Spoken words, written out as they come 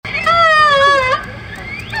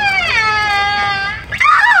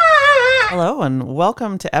Hello and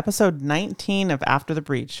welcome to episode 19 of After the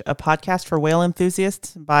Breach, a podcast for whale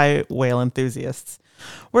enthusiasts by whale enthusiasts.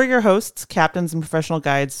 We're your hosts, captains, and professional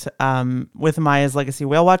guides with Maya's Legacy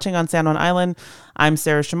Whale Watching on San Juan Island. I'm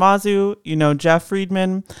Sarah Shimazu. You know Jeff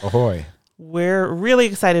Friedman. Ahoy. We're really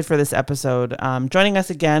excited for this episode. Joining us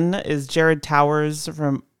again is Jared Towers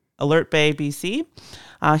from Alert Bay, BC.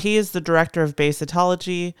 He is the director of Bay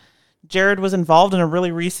Cetology. Jared was involved in a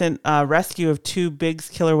really recent rescue of 2 Biggs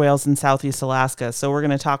killer whales in Southeast Alaska. So we're going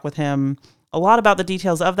to talk with him a lot about the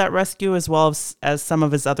details of that rescue as well as some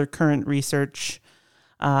of his other current research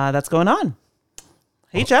that's going on.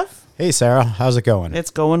 Hey, Jeff. Hey, Sarah. How's it going? It's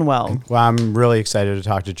going well. Well, I'm really excited to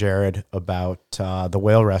talk to Jared about the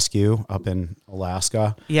whale rescue up in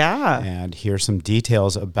Alaska. Yeah. And hear some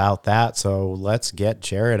details about that. So let's get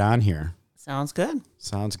Jared on here. Sounds good.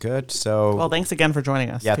 Sounds good. So, well, thanks again for joining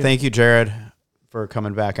us. Yeah, too. Thank you, Jared, for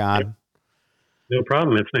coming back on. No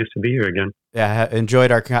problem. It's nice to be here again. Yeah, I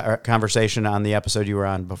enjoyed our conversation on the episode you were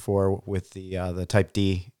on before with the Type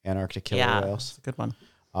D Antarctic killer whales. It's a good one.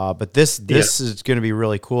 But this is going to be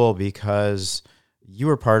really cool because you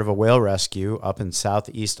were part of a whale rescue up in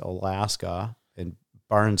Southeast Alaska in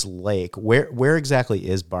Barnes Lake. Where exactly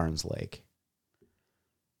is Barnes Lake?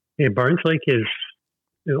 Yeah, Barnes Lake is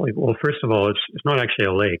well. First of all, it's not actually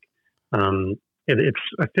a lake. Its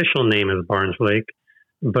official name is Barnes Lake,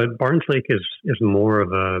 but Barnes Lake is more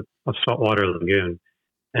of a saltwater lagoon,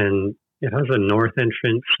 and it has a north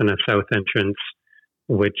entrance and a south entrance,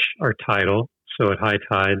 which are tidal. So at high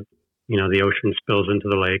tide, the ocean spills into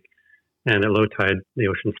the lake, and at low tide, the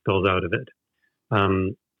ocean spills out of it.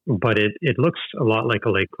 But it looks a lot like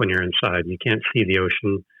a lake when you're inside. You can't see the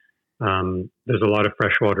ocean. There's a lot of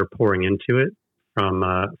fresh water pouring into it from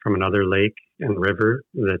another lake and river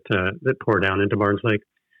that pour down into Barnes Lake.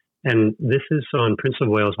 And this is on Prince of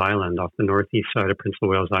Wales Island, off the northeast side of Prince of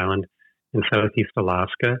Wales Island in southeast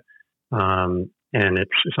Alaska. And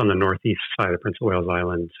it's on the northeast side of Prince of Wales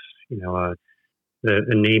Island. The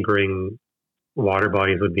neighboring water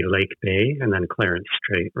bodies would be Lake Bay and then Clarence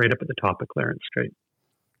Strait, right up at the top of Clarence Strait.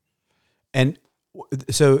 And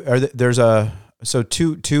so there's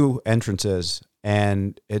two entrances,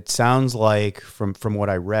 and it sounds like from what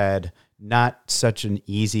I read, not such an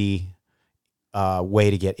easy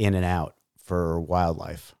way to get in and out for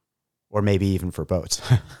wildlife, or maybe even for boats.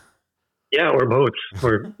 Yeah, or boats,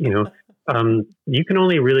 or you can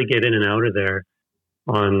only really get in and out of there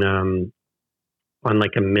on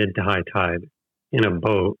like a mid to high tide in a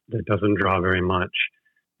boat that doesn't draw very much.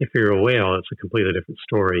 If you're a whale, it's a completely different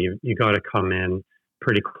story. You got to come in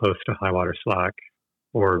pretty close to high water slack,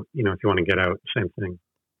 or if you want to get out, same thing.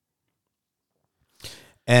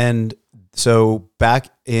 And so back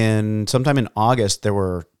sometime in August, there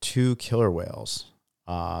were 2 killer whales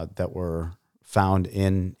that were found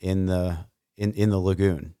in the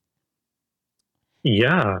lagoon.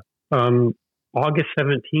 Yeah, August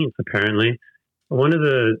 17th, apparently. One of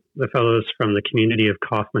the fellows from the community of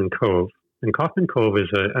Kaufman Cove, and Kaufman Cove is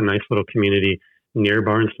a nice little community near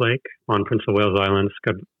Barnes Lake on Prince of Wales Island. It's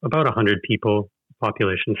got about 100 people,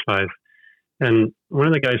 population size. And one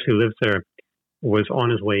of the guys who lives there was on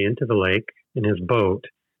his way into the lake in his boat,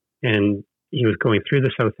 and he was going through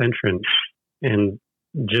the south entrance, and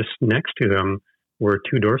just next to him were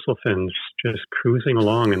 2 dorsal fins just cruising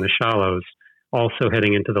along in the shallows, also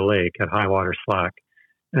heading into the lake at high water slack.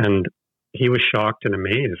 And he was shocked and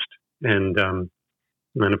amazed. And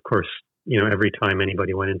then, of course, every time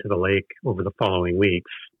anybody went into the lake over the following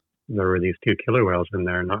weeks, there were these 2 killer whales in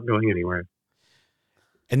there not going anywhere.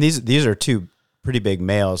 And these are 2 pretty big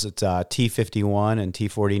males. It's T51 and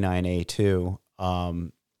T49A2.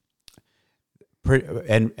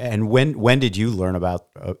 And when did you learn about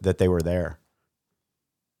that they were there?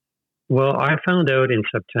 Well, I found out in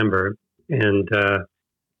September, and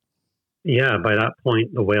by that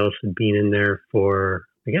point, the whales had been in there for,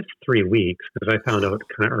 I guess, 3 weeks, because I found out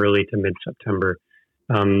kind of early to mid-September.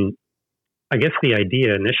 I guess the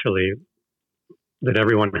idea initially that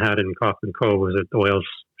everyone had in Kaufman Cove was that the whales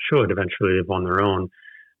should eventually live on their own.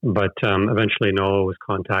 But eventually NOAA was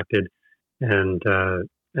contacted, and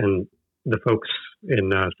the folks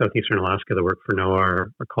in southeastern Alaska that work for NOAA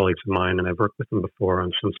are colleagues of mine, and I've worked with them before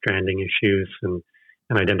on some stranding issues and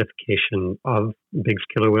identification of Biggs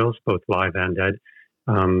killer whales, both live and dead,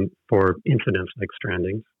 for incidents like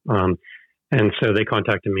strandings. And so they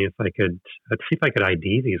contacted me if I could see if I could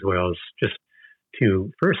ID these whales, just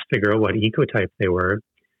to first figure out what ecotype they were,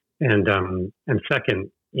 and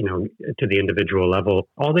second, to the individual level.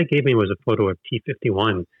 All they gave me was a photo of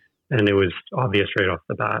T51, and it was obvious right off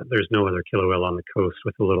the bat. There's no other killer whale on the coast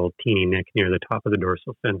with a little teeny nick near the top of the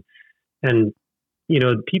dorsal fin. And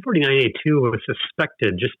T49A2 was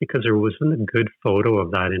suspected just because there wasn't a good photo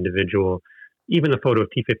of that individual. Even the photo of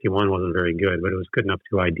T51 wasn't very good, but it was good enough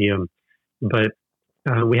to ID him. But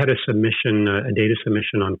we had a data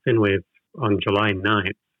submission on FinWave on July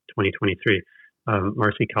 9th, 2023.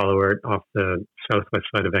 Marcy Callowert off the southwest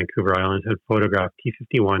side of Vancouver Island had photographed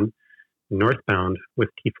T51 northbound with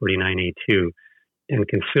T49A2. And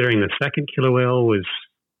considering the second killer whale was,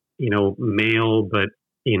 male, but,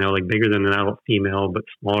 like bigger than an adult female, but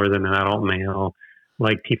smaller than an adult male,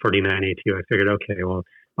 like T49A2, I figured, okay, well,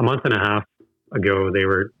 a month and a half ago, they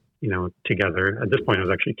were, together. At this point, it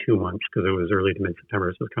was actually 2 months because it was early to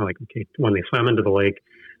mid-September. So it was kind of like, okay, when they swam into the lake,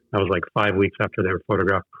 that was like 5 weeks after they were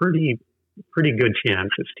photographed. Pretty good chance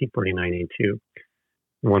it's T49A2.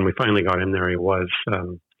 When we finally got in there, he was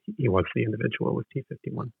the individual with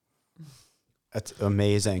T51. That's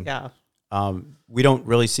amazing. Yeah. We don't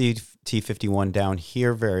really see T51 down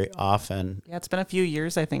here very often. Yeah, it's been a few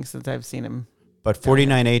years, I think, since I've seen him. But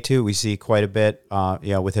 49A2, we see quite a bit,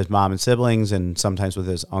 with his mom and siblings, and sometimes with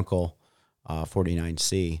his uncle,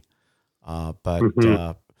 49C.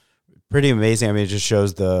 Pretty amazing. I mean, it just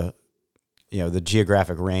shows the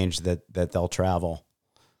geographic range that they'll travel.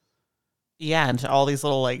 Yeah, and all these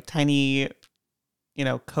little like tiny,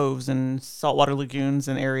 coves and saltwater lagoons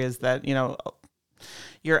and areas that,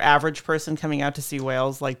 your average person coming out to see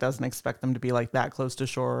whales like doesn't expect them to be like that close to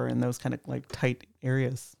shore in those kind of like tight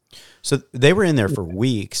areas. So they were in there for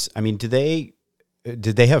weeks. I mean, did they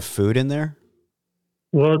have food in there?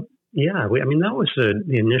 Well, yeah. That was the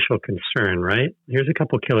initial concern, right? Here's a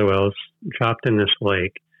couple killer whales trapped in this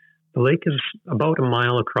lake. The lake is about a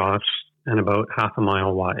mile across and about half a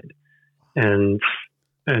mile wide. And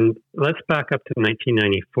let's back up to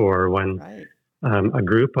 1994 when Right. A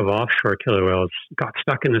group of offshore killer whales got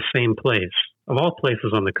stuck in the same place, of all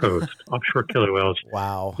places on the coast, offshore killer whales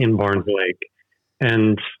Wow. in Barnes Lake.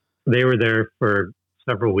 And they were there for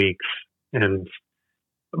several weeks. And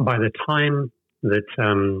by the time that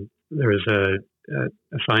there was a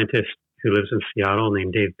scientist who lives in Seattle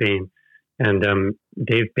named Dave Bain, and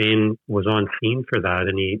Dave Bain was on scene for that,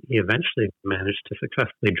 and he eventually managed to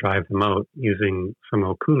successfully drive them out using some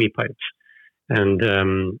Okumi pipes.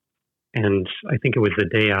 And I think it was the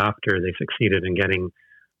day after they succeeded in getting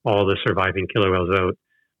all the surviving killer whales out.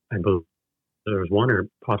 I believe there was one or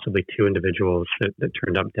possibly two individuals that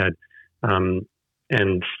turned up dead.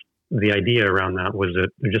 And the idea around that was that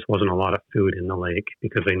there just wasn't a lot of food in the lake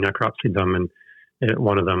because they necropsied them and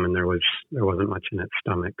one of them, and there wasn't much in its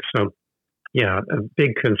stomach. So yeah, a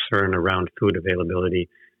big concern around food availability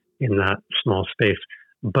in that small space.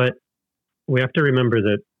 But we have to remember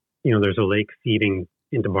that, there's a lake feeding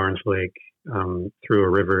into Barnes Lake through a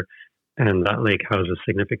river, and that lake houses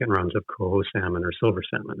significant runs of coho salmon or silver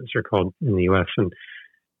salmon, as they're called in the U.S.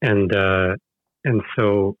 And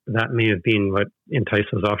so that may have been what enticed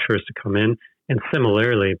those offshores to come in. And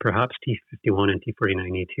similarly, perhaps T51 and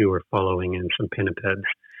T49A2 were following in some pinnipeds.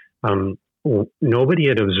 Nobody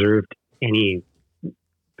had observed any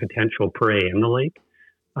potential prey in the lake.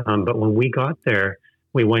 But when we got there,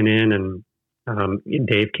 we went in and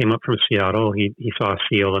Dave came up from Seattle. He saw a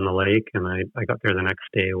seal in the lake, and I got there the next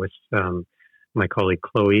day with my colleague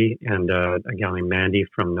Chloe and a gal named Mandy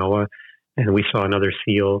from NOAA, and we saw another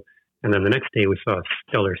seal. And then the next day we saw a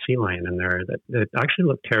stellar sea lion in there that actually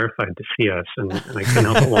looked terrified to see us, and I couldn't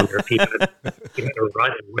help but wonder if he had a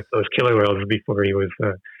run with those killer whales before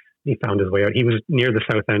he found his way out. He was near the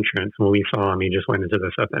south entrance. When we saw him, he just went into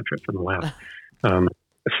the south entrance and left.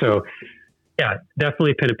 So yeah,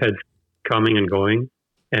 definitely pinnipeds coming and going,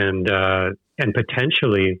 and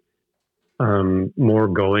potentially more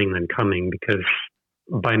going than coming, because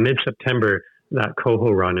by mid-September that coho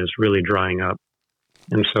run is really drying up,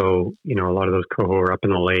 and so a lot of those coho are up in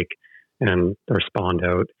the lake and they're spawned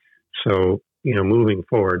out. So moving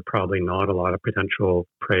forward, probably not a lot of potential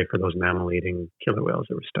prey for those mammal-eating killer whales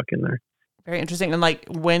that were stuck in there. Very interesting. And like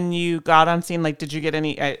when you got on scene, like did you get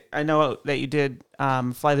any? I know that you did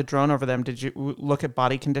fly the drone over them. Did you look at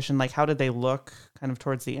body condition? Like how did they look kind of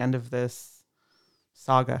towards the end of this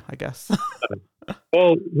saga, I guess?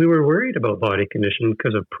 Well, we were worried about body condition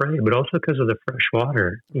because of prey, but also because of the fresh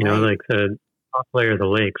water. Right. Like the top layer of the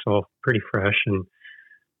lake's all pretty fresh, and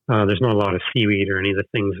there's not a lot of seaweed or any of the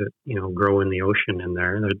things that grow in the ocean in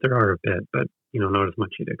there. There are a bit, but not as much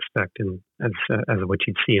you'd expect as what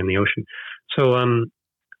you'd see in the ocean. So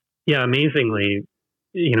yeah, amazingly,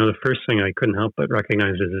 the first thing I couldn't help but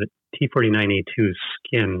recognize is that T49A2's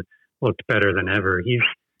skin looked better than ever.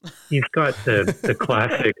 He's got the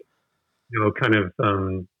classic kind of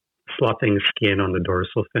sloughing skin on the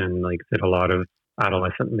dorsal fin, like that a lot of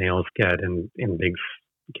adolescent males get in big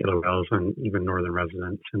killer whales and even northern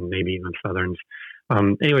residents and maybe even southerns.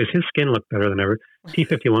 Anyways, his skin looked better than ever.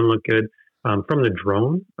 T51 looked good. From the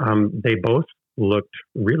drone, they both looked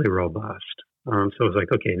really robust. So it was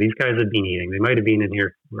like, okay, these guys have been eating. They might have been in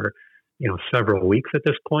here for, several weeks at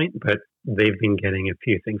this point, but they've been getting a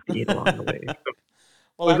few things to eat along the way. So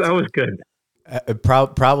well, that was good.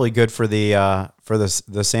 Probably good for the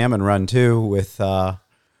salmon run too, with 51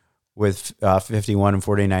 and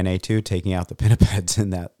 49A2 taking out the pinnipeds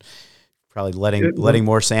in that, probably letting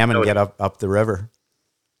more salmon get up the river.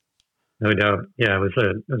 No doubt. Yeah, it was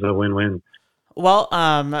a win-win. Well,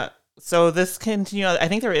 so this continued. I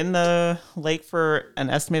think they're in the lake for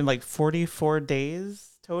an estimated 44 days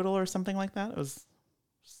total or something like that. It was.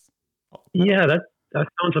 Yeah, that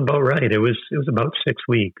sounds about right. It was about 6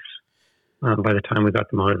 weeks by the time we got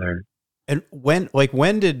them out of there. And when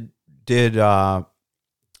did it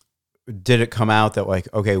come out that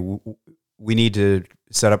okay, we need to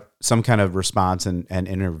set up some kind of response and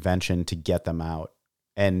intervention to get them out?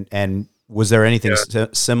 And was there anything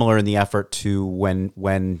similar in the effort to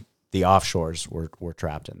when the offshores were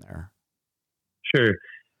trapped in there? Sure.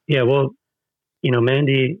 Yeah. Well,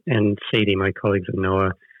 Mandy and Sadie, my colleagues at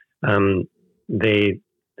NOAA, they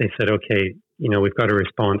said, okay, we've got a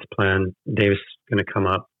response plan. Dave's going to come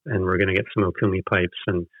up and we're going to get some Okumi pipes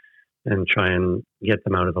and try and get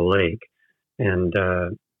them out of the lake. And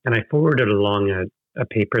I forwarded along a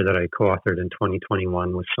paper that I co-authored in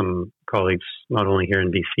 2021 with some colleagues, not only here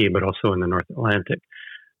in BC, but also in the North Atlantic.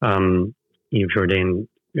 Eve Jourdain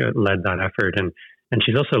led that effort. And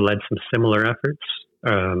she's also led some similar efforts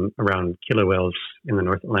around killer whales in the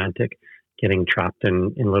North Atlantic, getting trapped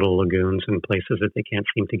in little lagoons and places that they can't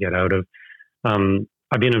seem to get out of.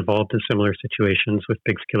 I've been involved in similar situations with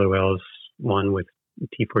Big's killer whales, one with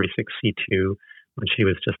T46C2 when she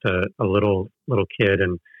was just a little kid,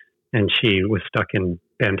 and she was stuck in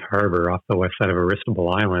Bent Harbor off the west side of Aristobel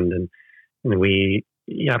Island. And we,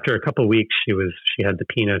 after a couple of weeks, she had the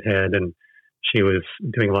peanut head and she was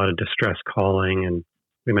doing a lot of distress calling, and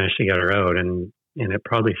we managed to get her out, and it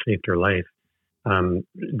probably saved her life.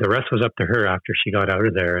 The rest was up to her after she got out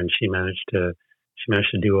of there, and she managed to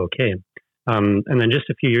do okay. And then just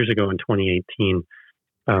a few years ago in 2018,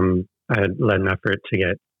 I had led an effort to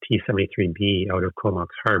get T73B out of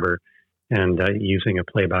Comox Harbor, and using a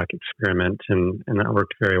playback experiment, and that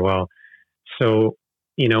worked very well. So,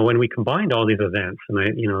 when we combined all these events, and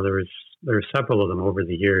there were several of them over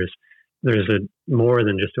the years, there's more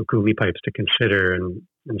than just Okumi pipes to consider, and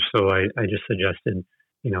so I just suggested,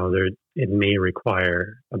 it may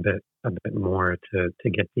require a bit more to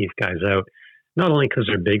get these guys out, not only because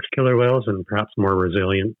they're big killer whales and perhaps more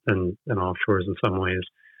resilient than offshores in some ways,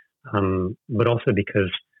 but also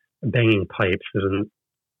because banging pipes isn't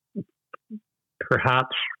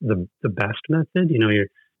perhaps the best method. You're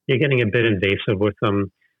getting a bit invasive with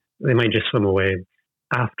them. They might just swim away.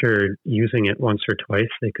 After using it once or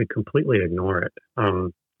twice, they could completely ignore it.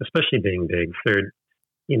 Especially being big, they're,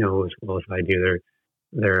 as well as I do,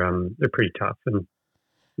 they're pretty tough and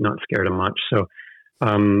not scared of much. So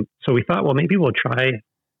we thought, well, maybe we'll try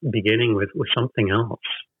beginning with something else.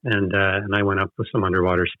 And I went up with some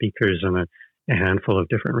underwater speakers and a handful of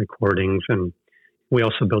different recordings, and we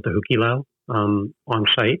also built a Hukilau on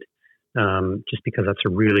site, just because that's a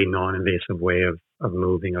really non-invasive way of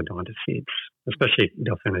moving odontocetes, especially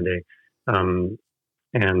Delphinidae. And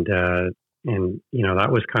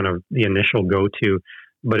that was kind of the initial go-to,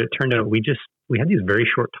 but it turned out we had these very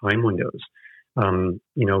short time windows.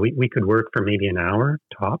 We could work for maybe an hour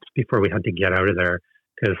tops before we had to get out of there,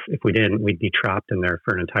 because if we didn't, we'd be trapped in there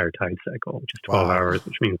for an entire tide cycle, which is 12 hours,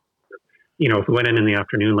 which means, if we went in the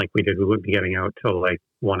afternoon like we did, we wouldn't be getting out till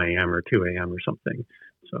 1 a.m. or 2 a.m. or something.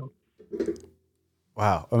 So.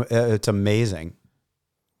 Wow. It's amazing.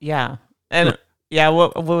 Yeah. And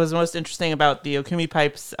what was most interesting about the Okumi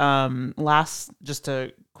pipes, just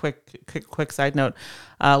a quick side note,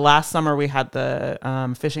 last summer we had the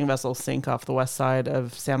fishing vessel sink off the west side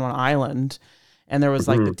of San Juan Island, and there was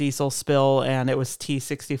the diesel spill, and it was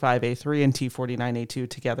T65A3 and T49A2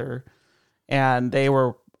 together, and they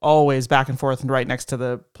were always back and forth and right next to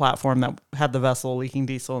the platform that had the vessel leaking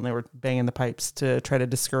diesel, and they were banging the pipes to try to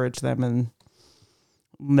discourage them, and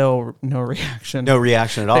no reaction. No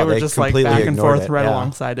reaction at all. They were just back and forth right yeah.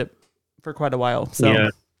 alongside it for quite a while. So yeah.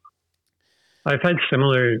 I've had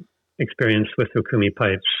similar experience with Okumi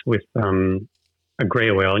pipes with a gray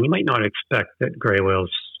whale, and you might not expect that gray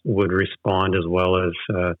whales would respond as well as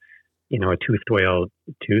a toothed whale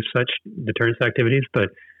to such deterrence activities, but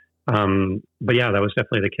yeah, that was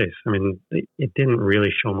definitely the case. I mean, it didn't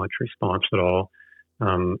really show much response at all.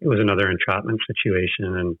 It was another entrapment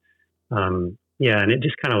situation, and yeah, and it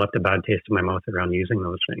just kind of left a bad taste in my mouth around using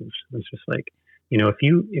those things. It's just like, you know, if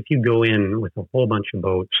you go in with a whole bunch of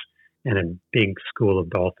boats and a big school of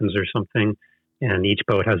dolphins or something, and each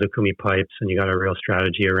boat has okumi pipes, and you got a real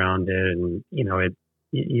strategy around it, and you know,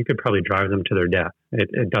 you could probably drive them to their death.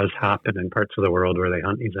 It does happen in parts of the world where they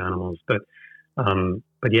hunt these animals, but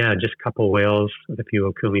yeah, just a couple whales with a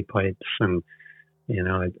few okumi pipes, and you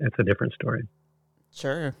know, it's a different story.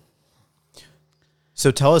 Sure. So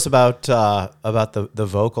tell us about the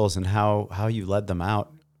vocals and how you led them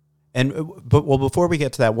out. And but before we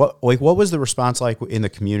get to that, what was the response like in the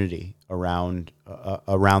community around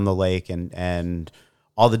the lake and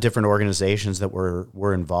all the different organizations that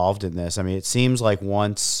were involved in this? I mean, it seems like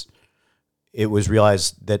once it was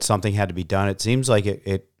realized that something had to be done, it seems like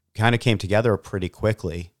it kind of came together pretty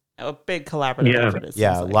quickly. A big collaborative effort.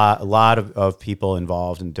 A lot of people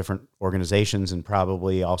involved in different organizations, and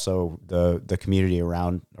probably also the community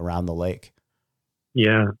around the lake.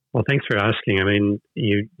 Yeah. Well, thanks for asking. I mean,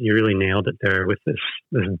 you really nailed it there with this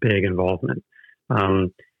big involvement.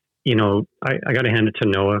 You know, I got to hand it to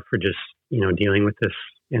Noah for just, you know, dealing with this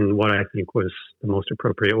in what I think was the most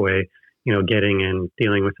appropriate way, you know, getting in,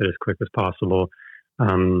 dealing with it as quick as possible,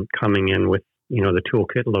 coming in with, you know, the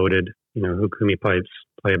toolkit loaded, you know, okumi pipes,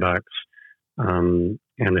 playbacks, and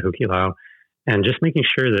the hukilau, and just making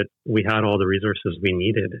sure that we had all the resources we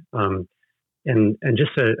needed. And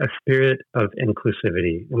just a spirit of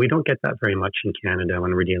inclusivity. And we don't get that very much in Canada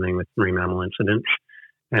when we're dealing with marine mammal incidents.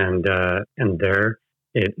 And there,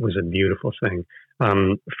 it was a beautiful thing.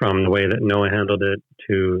 From the way that Noah handled it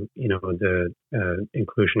to, you know, the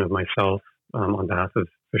inclusion of myself on behalf of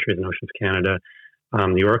Fisheries and Oceans Canada,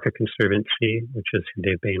 the Orca Conservancy, which is who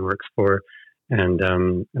Dave Bain works for, and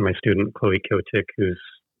my student Chloe Kotick, who's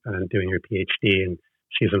doing her PhD, and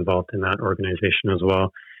she's involved in that organization as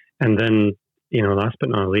well. And then, you know, last but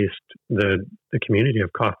not least, the community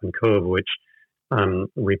of Coffin Cove, which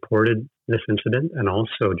reported this incident and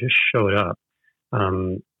also just showed up.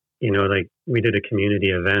 You know, like we did a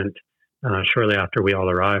community event shortly after we all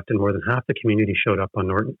arrived, and more than half the community showed up on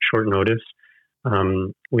short notice.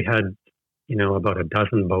 We had, you know, about a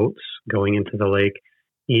dozen boats going into the lake,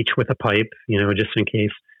 each with a pipe, you know, just in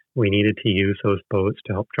case we needed to use those boats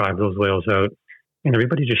to help drive those whales out. And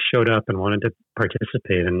everybody just showed up and wanted to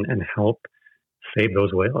participate and help save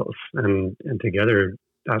those whales. And together,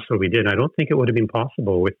 that's what we did. I don't think it would have been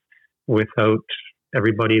possible without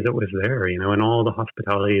everybody that was there, you know, and all the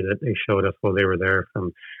hospitality that they showed us while they were there,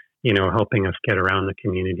 from, you know, helping us get around the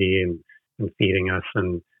community and feeding us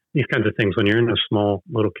and these kinds of things. When you're in a small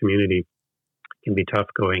little community, it can be tough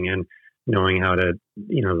going in, knowing how to,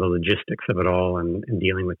 you know, the logistics of it all and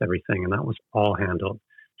dealing with everything. And that was all handled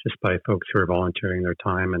just by folks who are volunteering their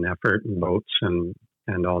time and effort and boats and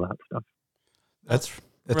all that stuff. That's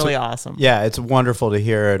really awesome. Yeah, it's wonderful to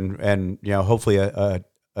hear, and you know, hopefully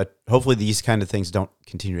hopefully these kind of things don't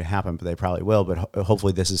continue to happen, but they probably will. But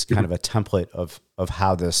hopefully this is kind of a template of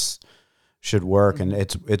how this should work, and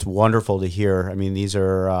it's wonderful to hear. I mean, these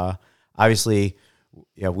are obviously,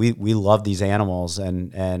 yeah, we love these animals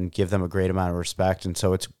and give them a great amount of respect, and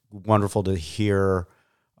so it's wonderful to hear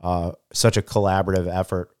such a collaborative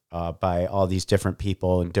effort by all these different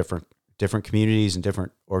people and different communities and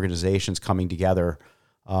different organizations coming together,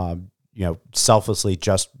 you know, selflessly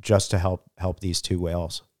just to help these two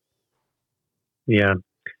whales. Yeah,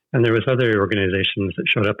 and there was other organizations that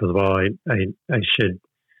showed up as well. I should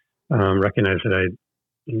recognize that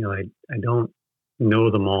I don't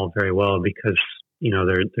know them all very well because, you know,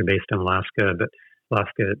 they're based in Alaska, but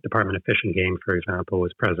Alaska Department of Fish and Game, for example,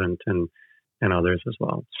 was present and others as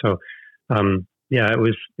well. So yeah, it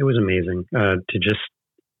was amazing to just,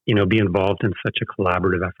 you know, be involved in such a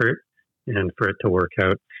collaborative effort and for it to work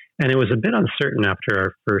out. And it was a bit uncertain after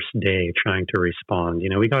our first day trying to respond. You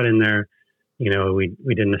know, we got in there, you know, we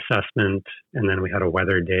did an assessment, and then we had a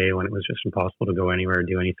weather day when it was just impossible to go anywhere or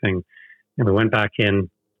do anything. And we went back in,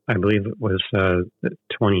 I believe it was the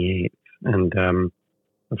 28th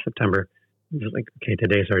of September. It was like, okay,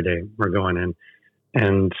 today's our day. We're going in.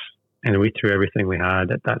 And we threw everything we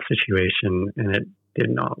had at that situation, and it did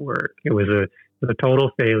not work. It was a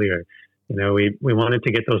total failure. You know, we wanted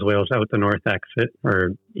to get those whales out the north exit,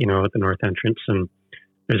 or, you know, at the north entrance, and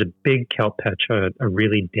there's a big kelp patch, a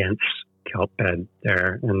really dense kelp bed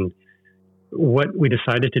there. And what we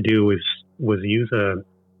decided to do was use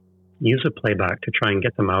a playback to try and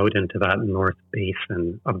get them out into that north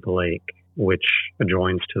basin of the lake, which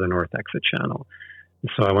adjoins to the north exit channel.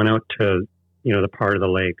 So I went out to, you know, the part of the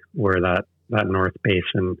lake where that north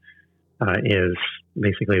basin is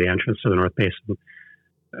basically the entrance to the north basin.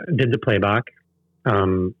 Did the playback,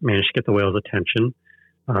 managed to get the whale's attention,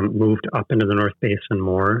 moved up into the North Basin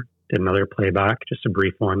more, did another playback, just a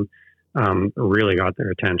brief one, really got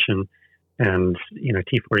their attention. And,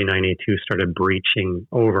 T49A2 started breaching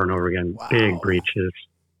over and over again, big breaches.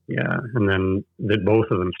 Yeah. And then both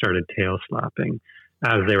of them started tail slapping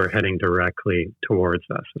as they were heading directly towards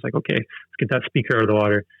us. It's like, okay, let's get that speaker out of the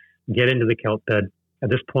water, get into the kelp bed. At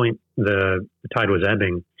this point, the tide was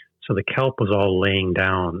ebbing, so the kelp was all laying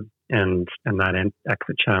down, and that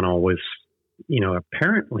exit channel was,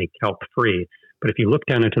 apparently kelp free. But if you look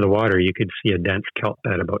down into the water, you could see a dense kelp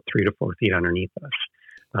bed about 3 to 4 feet underneath us.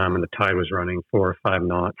 And the tide was running 4 or 5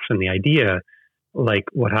 knots. And the idea, like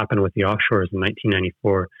what happened with the offshores in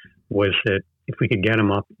 1994, was that if we could get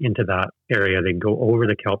them up into that area, they'd go over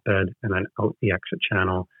the kelp bed and then out the exit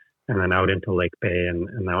channel and then out into Lake Bay, and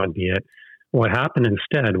that would be it. What happened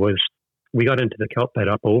instead was we got into the kelp bed,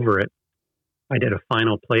 up over it. I did a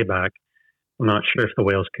final playback. I'm not sure if the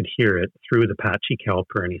whales could hear it through the patchy kelp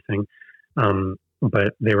or anything,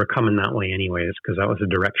 but they were coming that way anyways, because that was the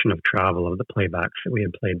direction of travel of the playbacks that we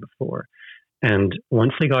had played before. And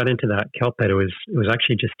once they got into that kelp bed, it was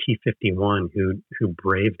actually just T51 who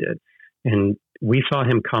braved it. And we saw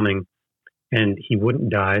him coming, and he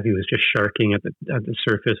wouldn't dive. He was just sharking at the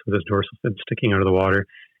surface with his dorsal fin sticking out of the water.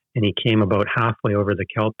 And he came about halfway over the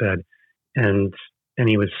kelp bed, and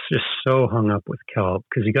he was just so hung up with kelp,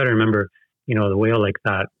 because you got to remember, the whale like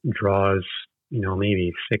that draws,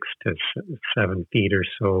 maybe 6 to 7 feet or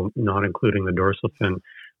so, not including the dorsal fin,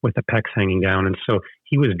 with the pecs hanging down. And so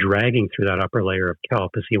he was dragging through that upper layer of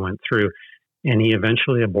kelp as he went through, and he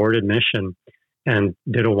eventually aborted mission and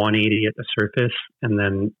did a 180 at the surface, and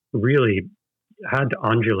then really had to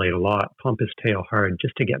undulate a lot, pump his tail hard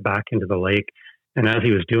just to get back into the lake. And as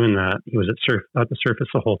he was doing that, he was at the surface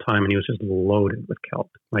the whole time, and he was just loaded with kelp.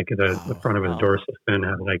 Like the front of his dorsal fin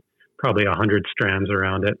had like probably 100 strands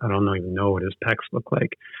around it. I don't even know what his pecs look like.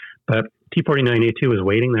 But T49A2 was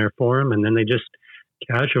waiting there for him, and then they just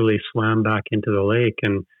casually swam back into the lake.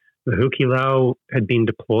 And the Hukilau had been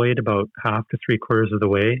deployed about half to 3/4 of the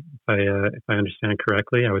way, if I understand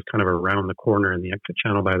correctly. I was kind of around the corner in the exit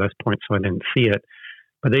channel by this point, so I didn't see it.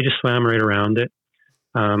 But they just swam right around it.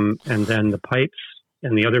 And then the pipes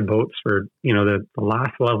and the other boats were, the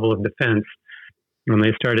last level of defense. When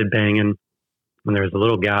they started banging, when there was a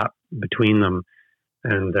little gap between them,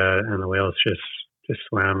 and the whales just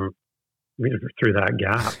swam through that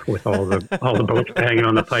gap with all the boats banging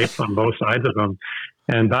on the pipes on both sides of them,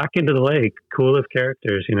 and back into the lake, cool as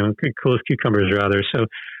characters, cool as cucumbers rather. So,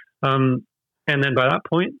 and then by that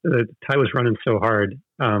point, the tide was running so hard,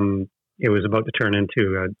 it was about to turn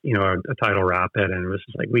into a tidal rapid, and it was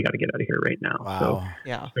just like, we got to get out of here right now. Wow. So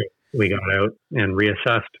Yeah. we got out and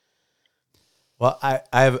reassessed. Well,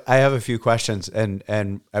 I have a few questions,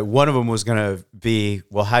 and one of them was going to be,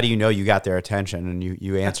 well, how do you know you got their attention? And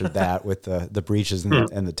you answered that with the breaches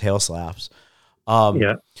and the tail slaps.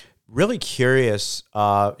 Yeah. Really curious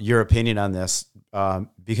your opinion on this,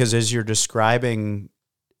 because as you're describing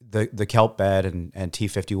the kelp bed and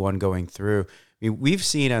T51 going through, I mean, we've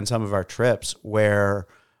seen on some of our trips where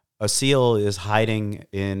a seal is hiding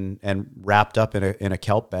in and wrapped up in a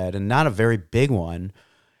kelp bed, and not a very big one,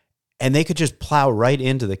 and they could just plow right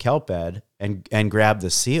into the kelp bed and grab the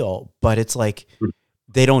seal. But it's like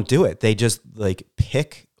they don't do it. They just like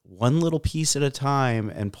pick one little piece at a time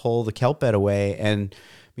and pull the kelp bed away. And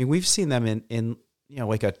I mean, we've seen them in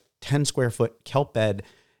like a 10 square foot kelp bed,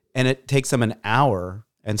 and it takes them an hour.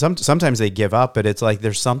 And sometimes they give up, but it's like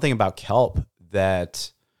there's something about kelp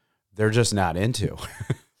that they're just not into.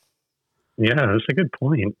 Yeah, that's a good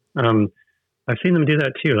point. I've seen them do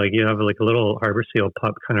that too. Like you have like a little harbor seal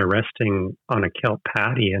pup kind of resting on a kelp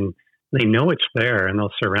patty, and they know it's there, and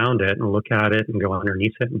they'll surround it and look at it and go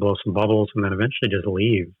underneath it and blow some bubbles, and then eventually just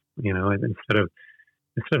leave. Instead of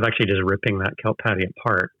actually just ripping that kelp patty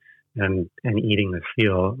apart and eating the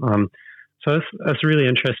seal. So that's really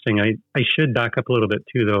interesting. I should back up a little bit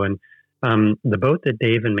too, though. And the boat that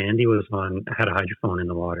Dave and Mandy was on had a hydrophone in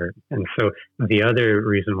the water. And so the other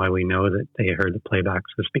reason why we know that they heard the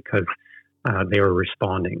playbacks was because they were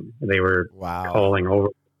responding. They were calling over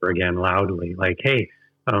again loudly, like, hey,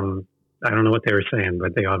 I don't know what they were saying,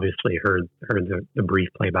 but they obviously heard the brief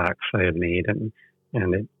playbacks I had made, and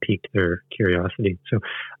it piqued their curiosity. So,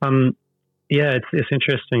 yeah, it's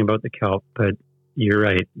interesting about the kelp, but you're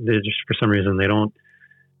right. They just, for some reason, they don't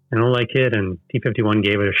like it. And T51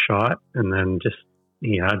 gave it a shot, and then just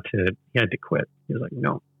he had to quit. He was like,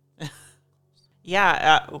 no.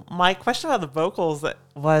 Yeah. My question about the vocals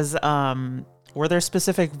was, were there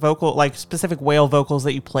specific whale vocals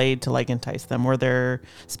that you played to like entice them? Were there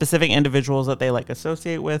specific individuals that they like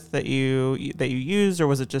associate with that you used, or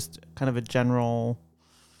was it just kind of a general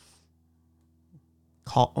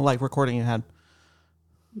recording you had?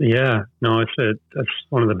 Yeah, no, that's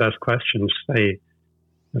one of the best questions. I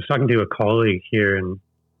was talking to a colleague here in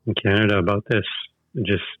Canada about this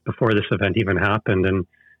just before this event even happened, and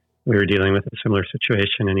we were dealing with a similar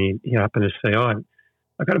situation, and he happened to say, "Oh,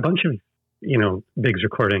 I've got a bunch of Biggs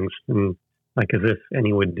recordings," and like as if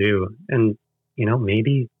any would do. And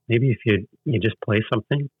maybe if you just play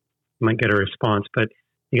something, you might get a response, but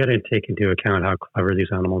you got to take into account how clever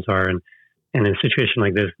these animals are, and in a situation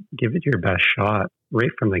like this, give it your best shot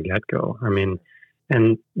right from the get go. I mean,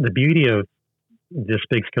 and the beauty of this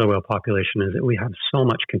big killer whale population is that we have so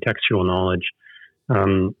much contextual knowledge.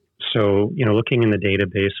 So, looking in the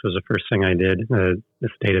database was the first thing I did.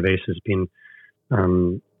 This database has been,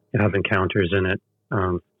 it has encounters in it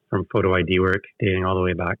from photo ID work dating all the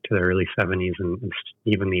way back to the early 70s and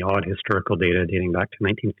even the odd historical data dating back to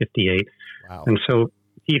 1958. Wow. And so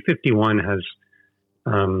P51 has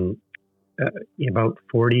about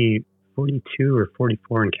 42 or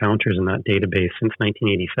 44 encounters in that database since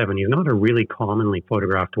 1987. He's not a really commonly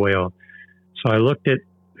photographed whale. So I looked at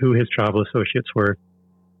who his travel associates were,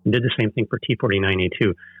 and did the same thing for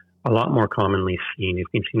T49A2. A lot more commonly seen. He's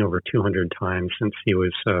been seen over 200 times since he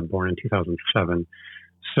was born in 2007.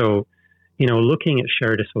 So, looking at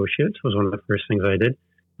shared associates was one of the first things I did.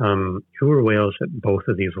 Who are whales that both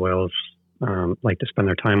of these whales like to spend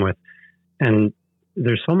their time with? And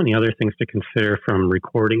there's so many other things to consider, from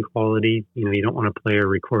recording quality. You don't want to play a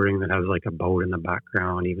recording that has like a boat in the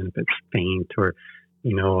background, even if it's faint, or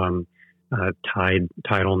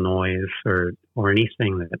tidal noise or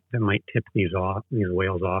anything that might tip these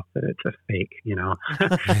whales off that it's a fake.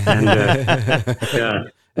 And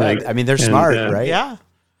yeah, I mean, they're smart, right? Yeah,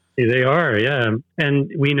 they are. Yeah, and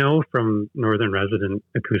we know from northern resident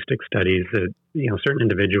acoustic studies that certain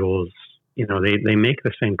individuals, they make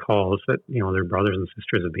the same calls that their brothers and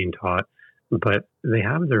sisters have been taught, but they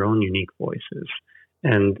have their own unique voices,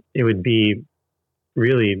 and it would be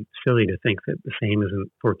really silly to think that the same isn't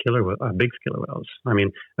for big killer whales. I mean,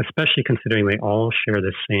 especially considering they all share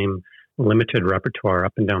the same limited repertoire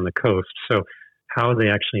up and down the coast. So how they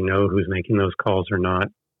actually know who's making those calls or not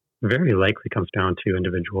very likely comes down to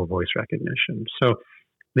individual voice recognition. So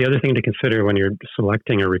the other thing to consider when you're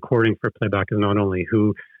selecting a recording for playback is not only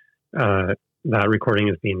who that recording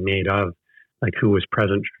is being made of, like who was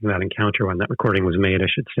present in that encounter when that recording was made, I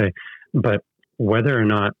should say, but whether or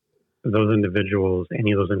not any of those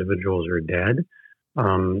individuals are dead,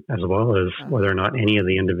 as well as whether or not any of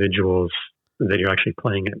the individuals that you're actually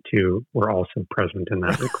playing it to were also present in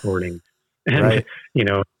that recording. And, right.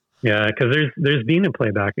 Because there's been a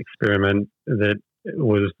playback experiment that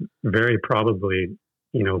was very probably,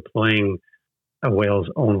 playing a whale's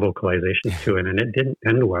own vocalization to it, and it didn't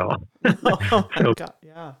end well. Oh my God.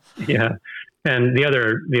 Yeah. Yeah. And the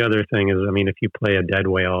other thing is, I mean, if you play a dead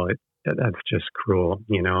whale, that's just cruel,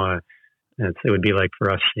 it would be like for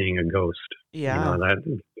us seeing a ghost. Yeah.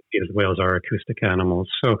 These whales are acoustic animals.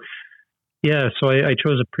 So, yeah, so I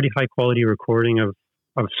chose a pretty high quality recording of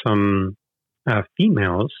some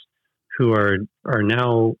females who are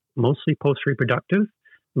now mostly post-reproductive,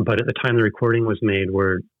 but at the time the recording was made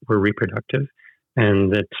were reproductive,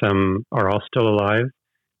 and that are all still alive,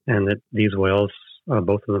 and that these whales,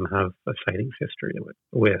 both of them have a sightings history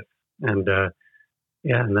with. And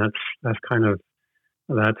and that's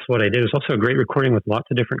what I did. It was also a great recording with lots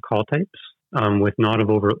of different call types, with not a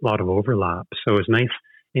lot of overlap. So it was nice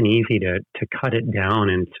and easy to cut it down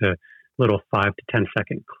into little 5 to 10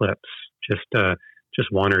 second clips,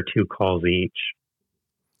 just one or two calls each.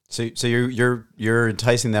 So you're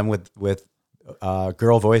enticing them with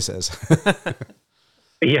girl voices.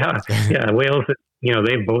 Yeah, whales that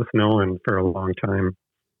they've both known for a long time.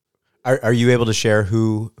 Are you able to share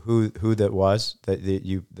who that was that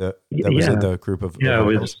was in the group of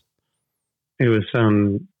whales? It was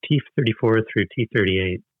T34 through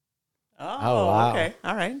T38. Oh, wow. Okay,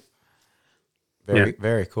 all right.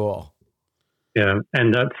 Very cool. Yeah,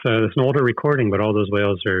 and that's it's an older recording, but all those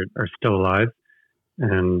whales are still alive,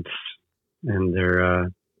 and they're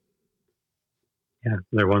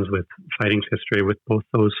ones with sightings history with both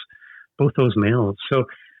those males. So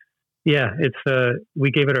yeah, it's we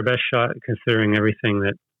gave it our best shot considering everything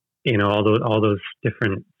that all those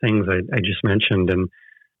different things I just mentioned,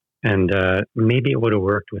 and maybe it would have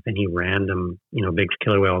worked with any random Biggs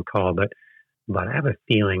killer whale call, but I have a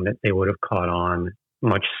feeling that they would have caught on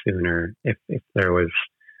much sooner if there was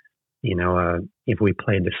if we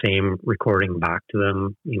played the same recording back to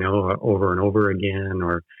them over and over again,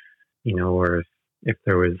 or if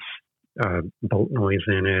there was boat noise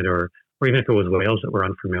in it, or even if it was whales that were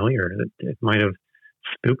unfamiliar, it might have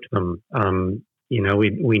spooked them. We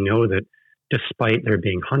know that despite there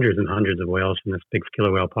being hundreds and hundreds of whales in this big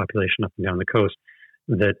killer whale population up and down the coast,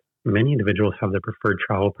 that many individuals have their preferred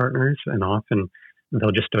travel partners, and often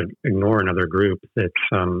they'll just ignore another group that's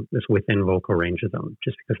within vocal range of them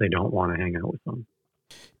just because they don't want to hang out with them.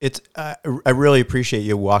 It's I really appreciate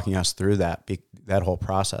you walking us through that whole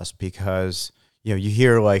process, because you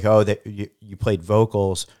hear like, oh, that you played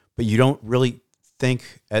vocals, but you don't really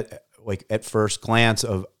think at first glance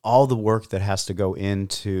of all the work that has to go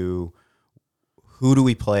into who do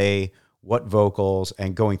we play, what vocals,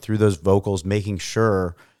 and going through those vocals, making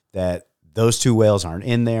sure that those two whales aren't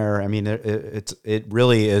in there. I mean, it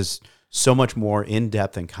really is so much more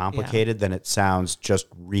in-depth and complicated than it sounds just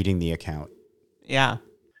reading the account. Yeah.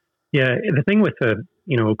 Yeah. The thing with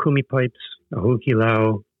kumi pipes, a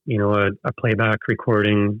hukilau, a playback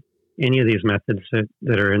recording, any of these methods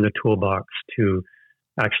that are in the toolbox to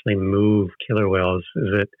actually move killer whales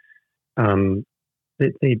is that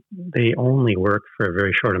they only work for a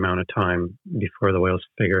very short amount of time before the whales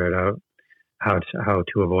figure it out how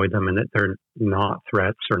to avoid them, and that they're not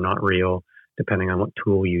threats or not real, depending on what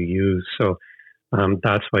tool you use. So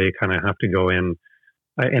that's why you kind of have to go in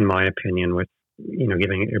my opinion, with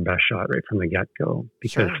giving it your best shot right from the get go,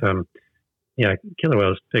 because Sure. Killer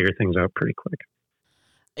whales figure things out pretty quick.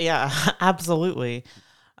 Yeah, absolutely.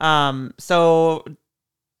 So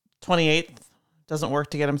 28th doesn't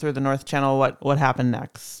work to get them through the North Channel. What happened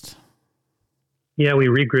next? Yeah, we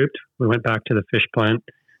regrouped. We went back to the fish plant.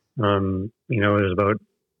 There's about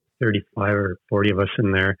 35 or 40 of us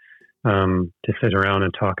in there to sit around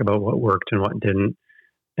and talk about what worked and what didn't.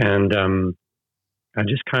 And I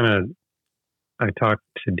just I talked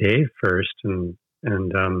to Dave first, and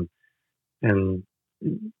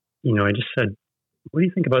I just said, what do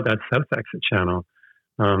you think about that south exit channel?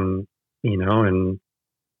 And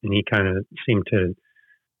he kind of seemed to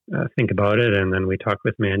think about it. And then we talked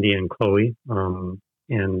with Mandy and Chloe, and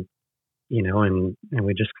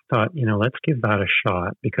we just thought, let's give that a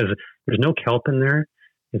shot, because there's no kelp in there.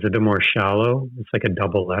 It's a bit more shallow. It's like a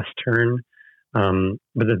double S turn.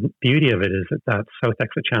 But the beauty of it is that south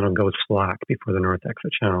exit channel goes slack before the north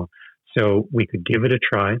exit channel. So we could give it a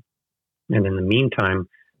try. And in the meantime,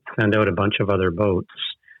 send out a bunch of other boats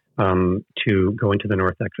to go into the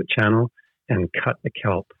north exit channel and cut the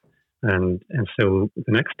kelp. And so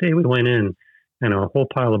the next day we went in, and a whole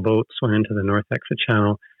pile of boats went into the north exit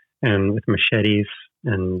channel, and with machetes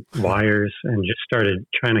and wires, and just started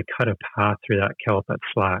trying to cut a path through that kelp at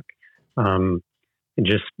slack,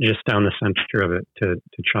 just down the center of it to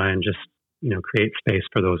try and just create space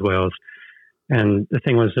for those whales. And the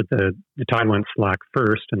thing was that the tide went slack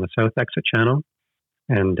first in the south exit channel,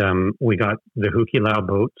 and we got the hukilau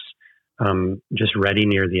boats just ready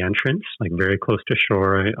near the entrance, like very close to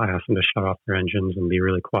shore. I asked them to shut off their engines and be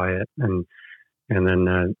really quiet, and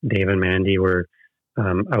then Dave and Mandy were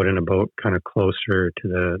out in a boat kind of closer to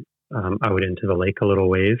the out into the lake a little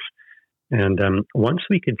ways. And once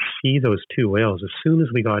we could see those two whales, as soon as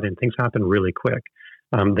we got in, things happened really quick.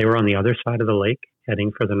 They were on the other side of the lake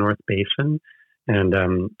heading for the North Basin. And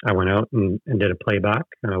I went out and did a playback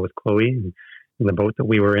with Chloe in the boat that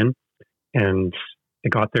we were in. And it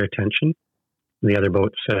got their attention. The other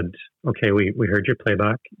boat said, okay, we heard your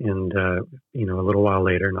playback. And, a little while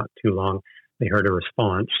later, not too long, they heard a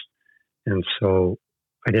response. And so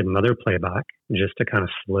I did another playback just to kind of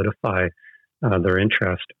solidify their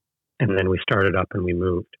interest. And then we started up and we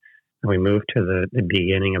moved. And we moved to the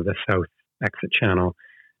beginning of the south exit channel.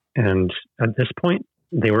 And at this point,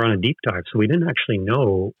 they were on a deep dive. So we didn't actually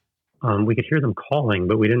know. We could hear them calling,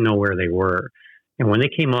 but we didn't know where they were. And when they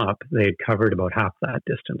came up, they had covered about half that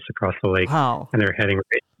distance across the lake. Wow. And they're heading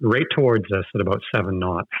right towards us at about 7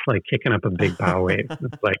 knots, like kicking up a big bow wave.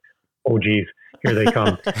 It's like, oh, geez, here they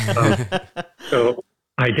come. So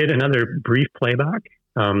I did another brief playback,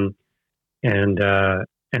 and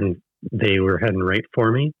they were heading right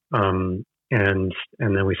for me. And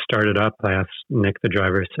then we started up. I asked Nick, the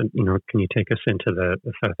driver, said, can you take us into the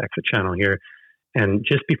south exit channel here? And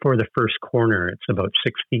just before the first corner, it's about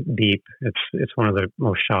 6 feet deep. It's one of the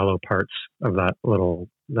most shallow parts of that little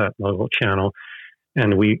channel.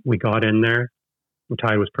 And we got in there. The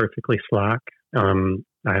tide was perfectly slack.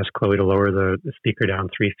 I asked Chloe to lower the speaker down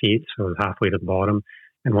 3 feet, so it was halfway to the bottom.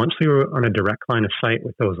 And once we were on a direct line of sight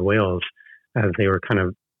with those whales, as they were kind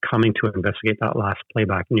of coming to investigate that last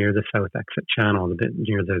playback near the south exit channel,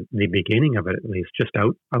 near the beginning of it, at least, just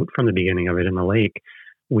out from the beginning of it in the lake,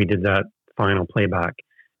 we did that final playback,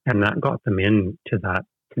 and that got them into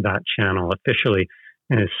that channel officially.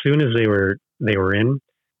 And as soon as they were in,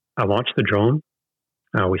 I launched the drone.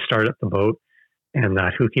 We started up the boat, and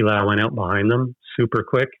that hukilau went out behind them super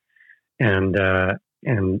quick, and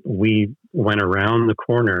and we went around the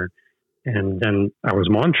corner, and then I was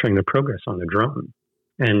monitoring the progress on the drone,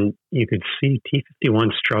 and you could see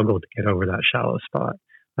T-51 struggle to get over that shallow spot.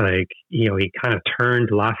 Like, he kind of turned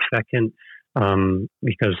last second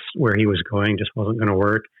because where he was going just wasn't going to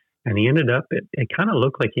work. And he ended up, it kind of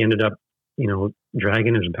looked like he ended up,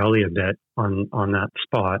 dragging his belly a bit on that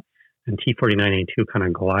spot. And T-49A2 kind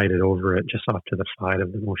of glided over it just off to the side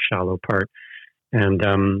of the most shallow part. And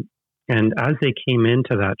as they came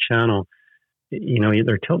into that channel,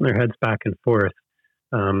 they're tilting their heads back and forth.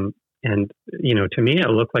 And, to me, it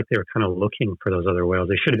looked like they were kind of looking for those other whales.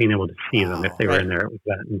 They should have been able to see them if they were in there with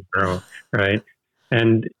that narrow, right?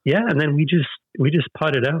 And and then we just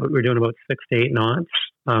putted out. We were doing about 6 to 8 knots,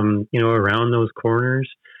 around those corners,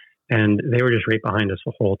 and they were just right behind us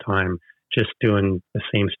the whole time, just doing the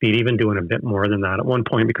same speed, even doing a bit more than that at one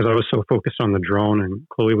point, because I was so focused on the drone, and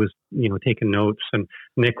Chloe was, taking notes, and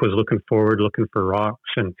Nick was looking forward, looking for rocks,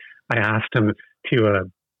 and I asked him to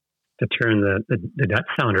turn the depth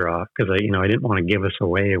sounder off, because I didn't want to give us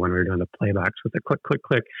away when we were doing the playbacks with the click, click,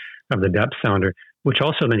 click of the depth sounder, which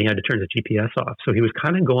also then he had to turn the GPS off. So he was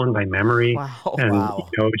kind of going by memory and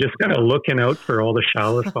just kind of looking out for all the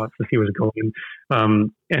shallow spots as he was going.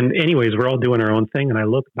 And anyways, we're all doing our own thing. And I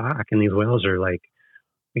look back and these whales are like,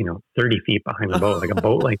 30 feet behind the boat, like a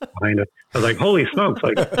boat length behind us. I was like, holy smokes,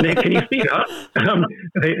 like, Nick, can you speed up?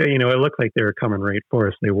 It looked like they were coming right for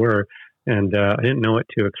us. They were. And I didn't know what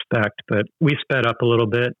to expect, but we sped up a little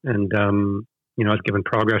bit, and I was giving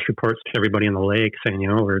progress reports to everybody in the lake, saying,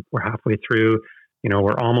 we're halfway through,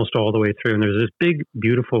 we're almost all the way through, and there's this big,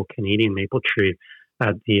 beautiful Canadian maple tree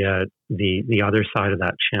at the other side of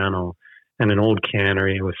that channel, and an old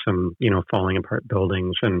cannery with some falling apart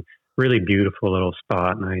buildings, and really beautiful little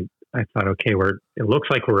spot. And I thought, okay, it looks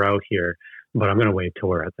like we're out here, but I'm going to wait till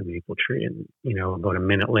we're at the maple tree. And, about a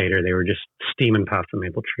minute later, they were just steaming past the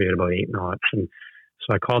maple tree at about 8 knots. And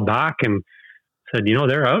so I called back and said,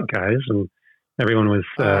 they're out, guys. And everyone was,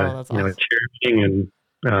 awesome. Cheering.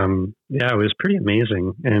 And, it was pretty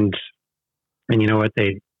amazing. And you know what?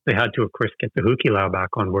 They had to, of course, get the Hukilau back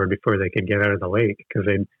on board before they could get out of the lake, because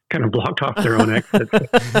they'd kind of blocked off their own exit. So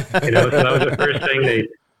that was the first thing.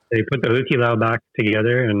 They put the Hukilau back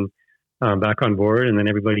together and back on board, and then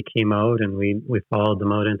everybody came out, and we followed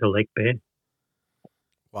them out into Lake Bay.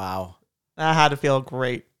 Wow, that had to feel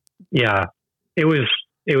great. Yeah, it was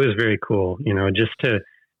very cool.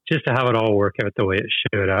 Just to have it all work out the way it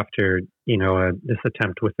should after this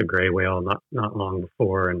attempt with the gray whale not long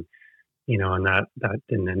before, and and that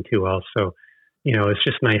didn't end too well. So it's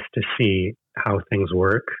just nice to see how things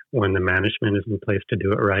work when the management is in place to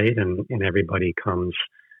do it right, and everybody comes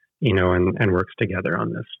and works together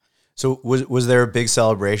on this. So was there a big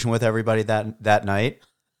celebration with everybody that night?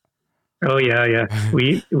 Oh yeah.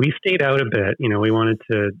 We stayed out a bit. We wanted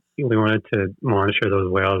to monitor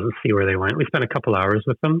those whales and see where they went. We spent a couple hours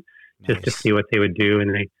with them just to see what they would do,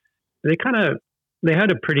 and they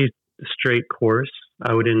had a pretty straight course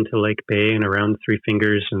out into Lake Bay and around Three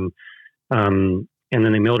Fingers, and then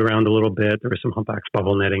they milled around a little bit. There was some humpbacks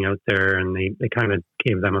bubble netting out there, and they kind of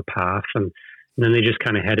gave them a path, and then they just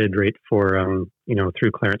kind of headed right for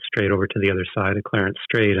through Clarence Strait over to the other side of Clarence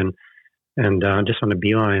Strait, and just on a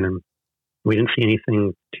beeline. And we didn't see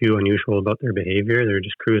anything too unusual about their behavior. They were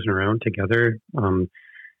just cruising around together. And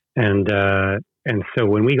so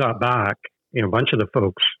when we got back, a bunch of the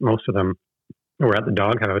folks, most of them were at the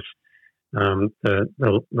doghouse,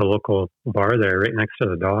 the local bar there right next to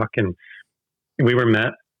the dock. And we were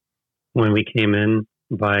met when we came in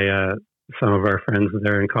by some of our friends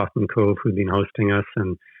there in Kaufman Cove who'd been hosting us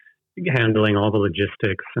and handling all the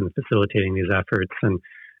logistics and facilitating these efforts. And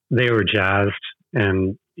they were jazzed,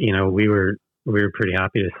 and we were pretty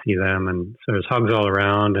happy to see them. And so there's hugs all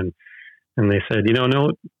around, and they said,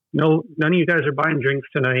 no, none of you guys are buying drinks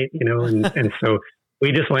tonight, and so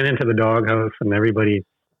we just went into the doghouse, and everybody,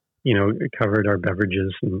 covered our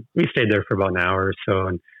beverages, and we stayed there for about an hour or so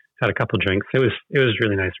and had a couple drinks. It was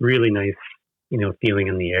really nice, feeling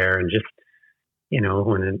in the air, and just,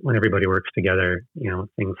 when everybody works together,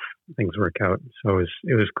 things work out. So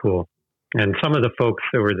it was cool. And some of the folks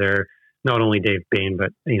that were there, not only Dave Bain,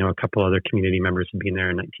 but, a couple other community members had been there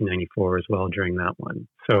in 1994 as well during that one.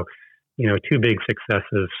 So, 2 big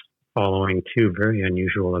successes following 2 very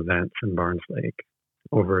unusual events in Barnes Lake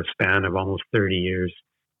over a span of almost 30 years.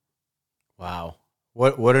 Wow.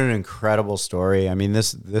 What an incredible story. I mean,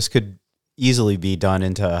 this could easily be done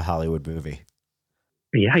into a Hollywood movie.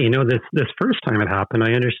 Yeah, this first time it happened,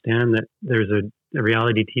 I understand that there's a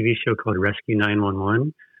reality TV show called Rescue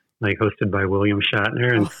 911, like hosted by William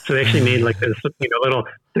Shatner, and so they actually made like this little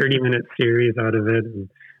 30-minute series out of it.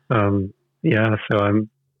 And Yeah, so I'm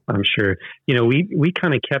sure. We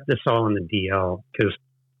kind of kept this all in the DL because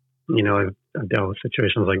I've dealt with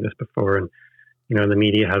situations like this before, and the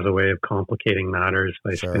media has a way of complicating matters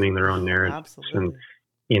by Sure. spinning their own narratives, Absolutely.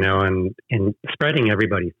 and spreading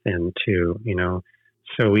everybody thin too.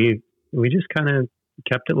 So we just kind of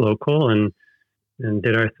kept it local and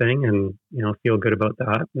did our thing, and feel good about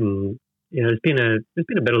that. And there's been a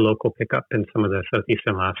bit of local pickup in some of the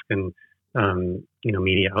Southeastern Alaskan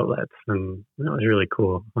media outlets, and that was really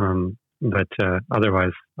cool. But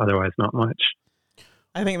otherwise not much.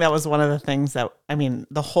 I think that was one of the things that, I mean,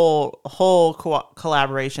 the whole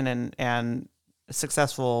collaboration and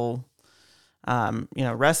successful,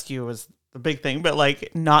 rescue was the big thing, but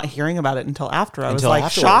like not hearing about it until after, I was like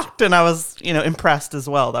afterwards. shocked, and I was, impressed as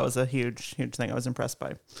well. That was a huge thing I was impressed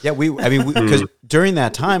by. Yeah, because during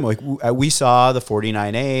that time, like we saw the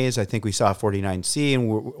 49As, I think we saw 49C, and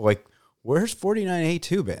we're like, where's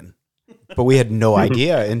 49A2 been? But we had no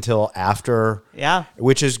idea until after. Yeah.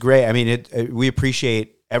 Which is great. I mean, we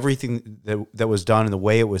appreciate everything that was done and the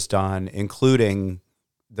way it was done, including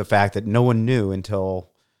the fact that no one knew until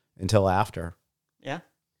after. Yeah.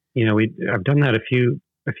 I've done that a few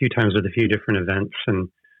times with a few different events, and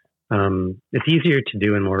it's easier to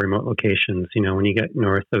do in more remote locations. When you get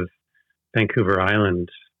north of Vancouver Island,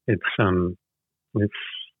 it's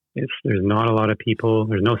there's not a lot of people.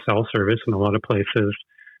 There's no cell service in a lot of places.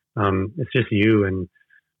 It's just you and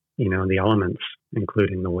the elements,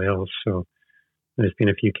 including the whales. So there's been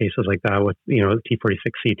a few cases like that with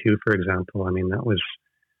T46C2, for example. I mean, there's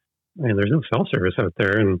no cell service out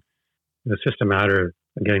there, and it's just a matter of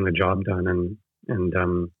getting the job done, and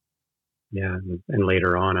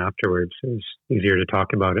later on afterwards it was easier to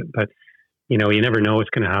talk about it. But you never know what's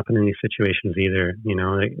going to happen in these situations either.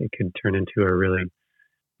 It could turn into a really,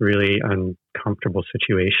 really uncomfortable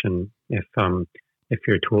situation if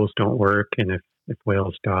your tools don't work, and if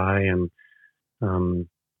whales die, and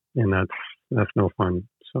that's no fun.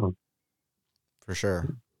 So for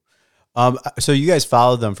sure. So you guys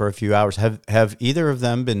followed them for a few hours. Have either of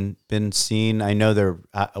them been seen? I know they're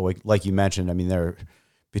like you mentioned. I mean, they're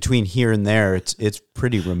between here and there. It's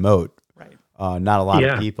pretty remote. Right. Not a lot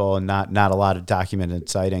of people, and not a lot of documented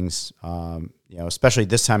sightings. Especially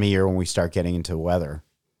this time of year when we start getting into weather.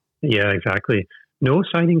 Yeah, exactly. No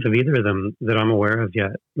sightings of either of them that I'm aware of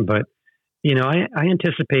yet. But I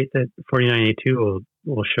anticipate that 49A2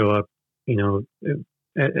 will show up.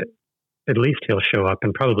 At least he'll show up,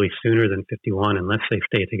 and probably sooner than 51, unless they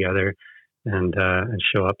stay together and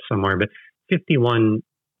show up somewhere. But 51,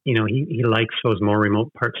 he likes those more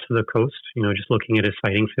remote parts of the coast. Just looking at his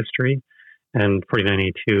sightings history, and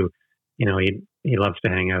 49A2, he loves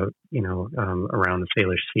to hang out, around the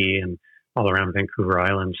Salish Sea and all around Vancouver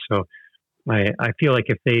Island. So I feel like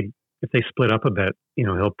if they split up a bit,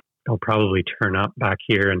 he'll probably turn up back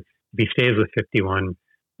here, and if he stays with 51,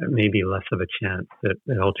 maybe less of a chance that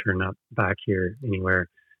he'll turn up back here anywhere.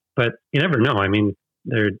 But you never know. I mean,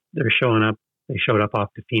 they're showing up. They showed up off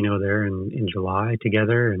Tofino there in July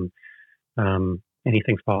together, and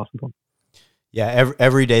anything's possible. Yeah,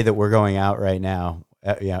 every day that we're going out right now,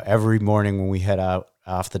 every morning when we head out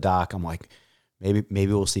off the dock, I'm like, maybe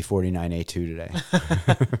we'll see 49A2 today.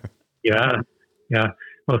 Yeah.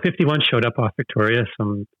 Well, 51 showed up off Victoria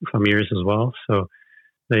some years as well, so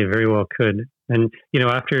they very well could. And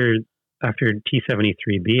after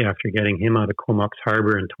T73B, after getting him out of Comox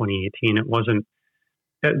Harbor in 2018, it wasn't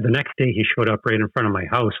the next day he showed up right in front of my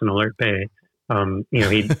house in Alert Bay.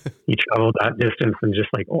 He traveled that distance and just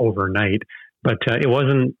like overnight. But it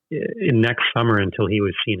wasn't in next summer until he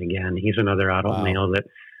was seen again. He's another adult male that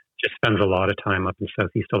just spends a lot of time up in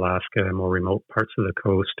Southeast Alaska and more remote parts of the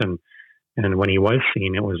coast. And when he was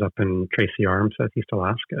seen, it was up in Tracy Arm, Southeast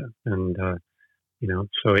Alaska. And,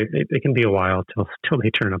 so it can be a while till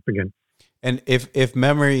they turn up again. And if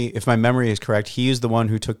my memory is correct, he is the one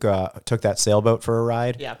who took that sailboat for a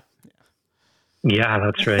ride. Yeah. Yeah,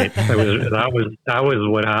 that's right. That was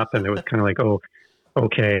what happened. It was kind of like, oh,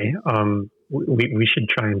 okay. We should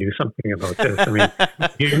try and do something about this. I mean,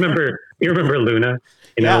 you remember Luna,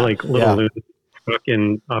 Luna stuck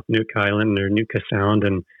off Nutka Island or Nootka Sound,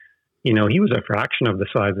 and he was a fraction of the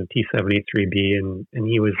size of T73B, and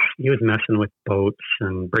he was messing with boats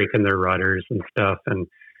and breaking their rudders and stuff, and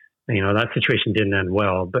that situation didn't end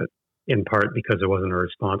well, but in part because there wasn't a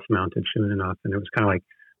response mounted soon enough, and it was kind of like,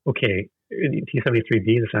 okay,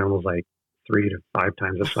 T73B, this animal's like 3 to 5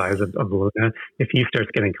 times the size of Luna. If he starts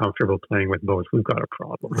getting comfortable playing with boats, we've got a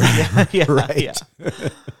problem. Right.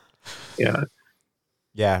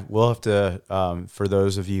 Yeah. We'll have to, for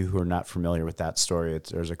those of you who are not familiar with that story,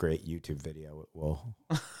 there's a great YouTube video. We'll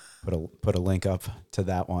put a link up to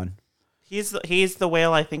that one. He's the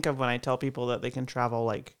whale I think of when I tell people that they can travel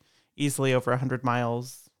like easily over 100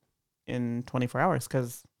 miles in 24 hours,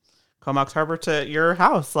 because Comox Harbor to your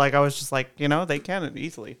house, like I was just like, they can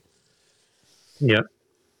easily. Yeah.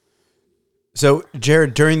 So,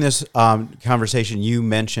 Jared, during this conversation, you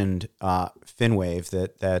mentioned FinWave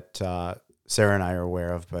that Sarah and I are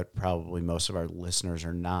aware of, but probably most of our listeners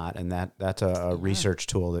are not. And that's a research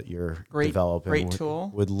tool that you're developing. Great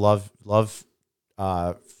tool. Would love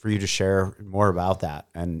for you to share more about that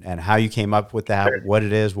and how you came up with that, Sure. what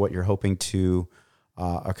it is, what you're hoping to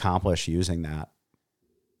accomplish using that.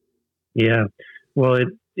 Yeah. Well,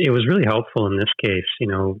 it was really helpful in this case,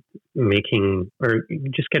 making or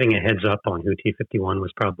just getting a heads up on who T51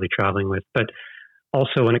 was probably traveling with. But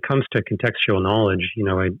also when it comes to contextual knowledge,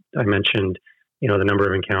 I mentioned, the number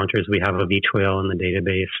of encounters we have of each whale in the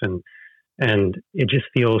database, and it just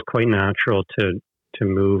feels quite natural to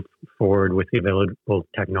move forward with the available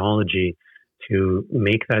technology to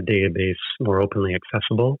make that database more openly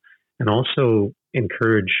accessible and also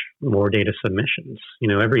encourage more data submissions.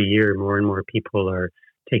 Every year more and more people are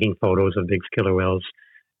taking photos of big killer whales.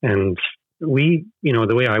 And we,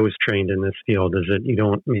 the way I was trained in this field is that you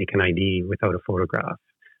don't make an ID without a photograph.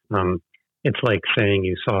 It's like saying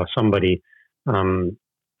you saw somebody,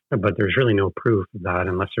 but there's really no proof of that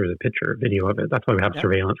unless there's a picture or video of it. That's why we have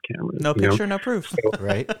surveillance cameras. No picture, no proof. So,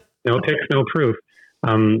 Right. No picture, no proof.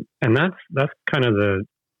 And that's kind of the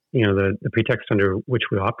pretext under which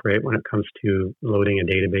we operate when it comes to loading a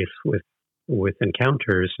database with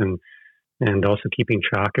encounters and also keeping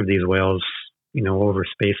track of these whales, over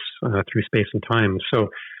space, through space and time. So,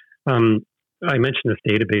 I mentioned this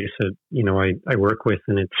database that, I work with,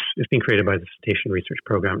 and it's been created by the Cetacean Research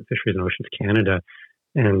Program at Fisheries and Oceans Canada.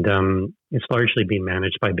 And it's largely been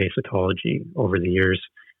managed by Basotology over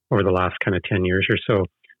the last kind of 10 years or so.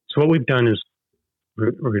 So what we've done is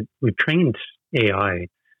we've trained AI,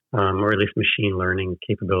 or at least machine learning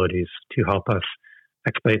capabilities to help us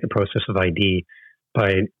expedite the process of ID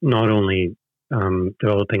by not only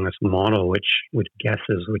developing this model which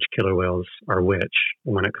guesses which killer whales are which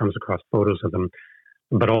when it comes across photos of them,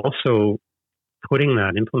 but also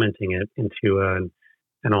implementing it into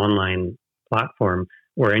an online platform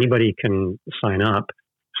where anybody can sign up,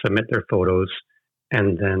 submit their photos,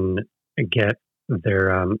 and then get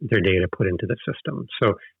their data put into the system.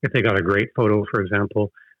 So if they got a great photo, for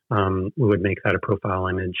example, we would make that a profile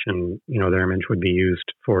image, and their image would be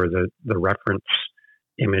used for the reference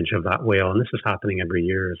image of that whale. And this is happening every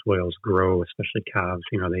year as whales grow, especially calves.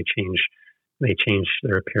 They change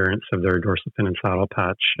their appearance of their dorsal fin and saddle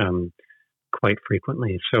patch quite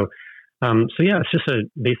frequently. So yeah, it's just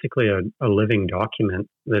basically a living document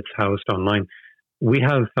that's housed online. We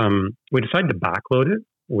decided to backload it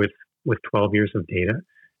with 12 years of data,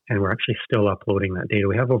 and we're actually still uploading that data.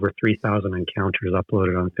 We have over 3,000 encounters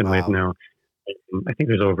uploaded on FinWave now. I think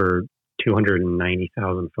there's over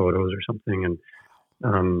 290,000 photos or something,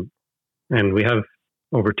 and we have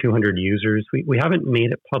over 200 users. We haven't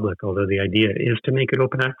made it public, although the idea is to make it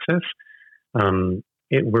open access.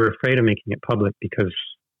 We're afraid of making it public because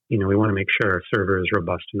we want to make sure our server is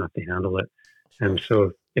robust enough to handle it. And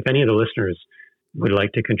so if any of the listeners would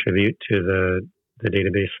like to contribute to the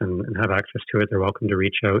database and have access to it, they're welcome to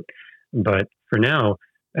reach out. But for now,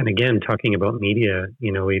 and again, talking about media,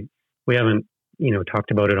 we haven't,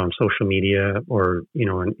 talked about it on social media or,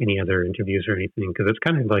 in any other interviews or anything, because it's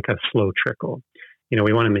kind of like a slow trickle.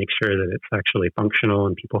 We want to make sure that it's actually functional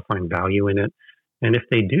and people find value in it. And if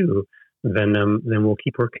they do, then we'll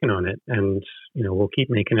keep working on it, and we'll keep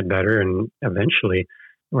making it better. And eventually,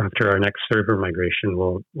 after our next server migration,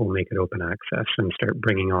 we'll make it open access and start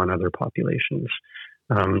bringing on other populations.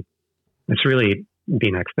 It's really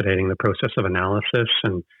been expediting the process of analysis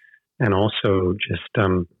and also just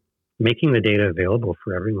making the data available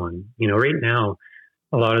for everyone. Right now,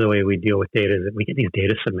 a lot of the way we deal with data is that we get these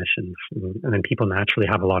data submissions, and then people naturally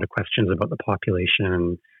have a lot of questions about the population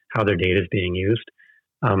and how their data is being used.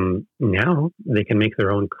 Now they can make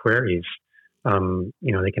their own queries.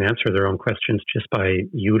 They can answer their own questions just by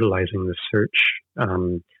utilizing the search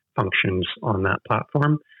functions on that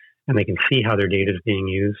platform, and they can see how their data is being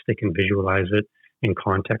used. They can visualize it in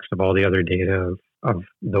context of all the other data of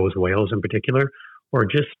those whales in particular, or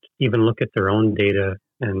just even look at their own data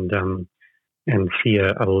and see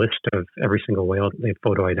a list of every single whale that they've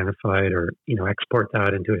photo identified, or export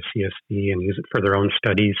that into a CSV and use it for their own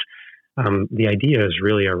studies. The idea is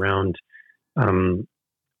really around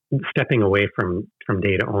stepping away from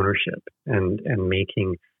data ownership and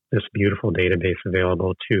making this beautiful database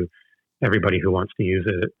available to everybody who wants to use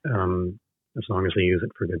it, as long as they use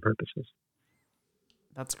it for good purposes.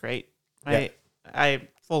 That's great. Yeah. I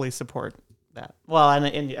fully support that. Well,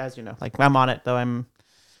 and as you know, like I'm on it though. I'm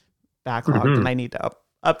backlogged and I need to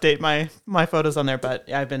update my photos on there. But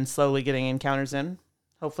I've been slowly getting encounters in.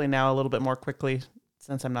 Hopefully now a little bit more quickly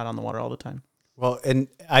since I'm not on the water all the time. Well, and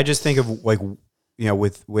I just think of like,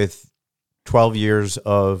 with 12 years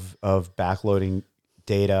of backloading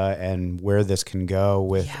data and where this can go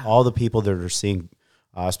with all the people that are seeing,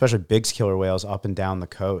 especially big killer whales up and down the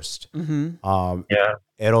coast. There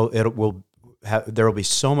will be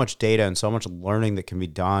so much data and so much learning that can be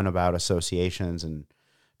done about associations and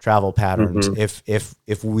travel patterns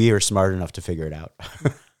if we are smart enough to figure it out.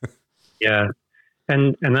 Yeah.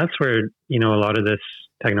 And that's where, a lot of this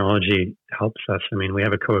technology helps us. I mean, we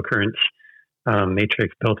have a co-occurrence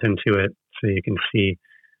matrix built into it, so you can see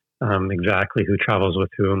exactly who travels with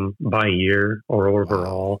whom by year or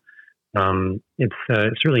overall.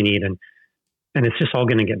 It's really neat, and it's just all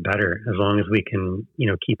going to get better as long as we can,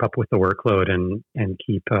 keep up with the workload and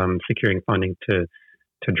keep securing funding to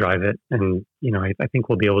drive it. And I think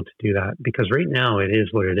we'll be able to do that, because right now it is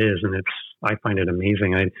what it is, and I find it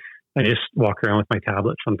amazing. I just walk around with my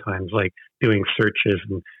tablet sometimes, like doing searches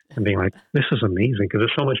and being like, this is amazing because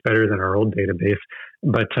it's so much better than our old database.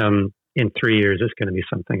 But in 3 years, it's going to be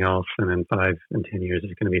something else. And in 5 and 10 years,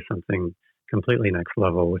 it's going to be something completely next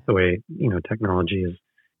level with the way, technology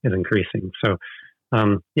is increasing. So,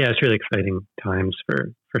 it's really exciting times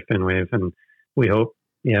for FinWave. And we hope,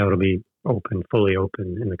 it'll be fully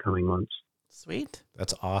open in the coming months. Sweet.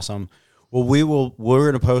 That's awesome. Well, we're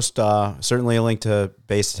going to post certainly a link to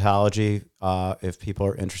Basatology if people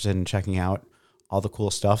are interested in checking out all the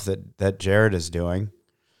cool stuff that Jared is doing.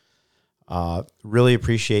 Really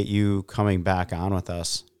appreciate you coming back on with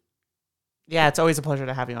us. Yeah, it's always a pleasure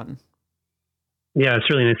to have you on. Yeah, it's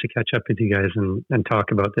really nice to catch up with you guys and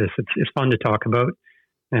talk about this. It's fun to talk about.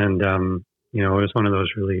 And, it was one of those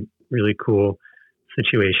really, really cool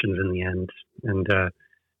situations in the end. And,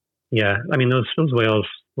 I mean, those whales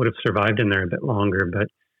would have survived in there a bit longer, but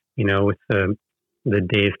with the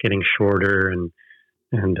days getting shorter and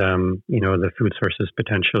the food sources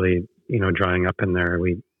potentially drying up in there,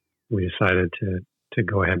 we decided to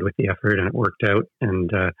go ahead with the effort, and it worked out. And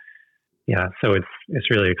so it's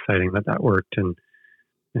really exciting that worked, and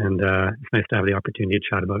it's nice to have the opportunity to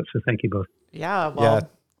chat about it. So thank you both.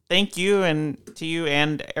 Thank you, and to you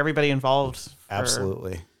and everybody involved.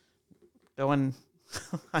 Absolutely going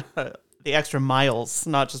the extra miles,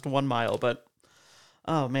 not just 1 mile, but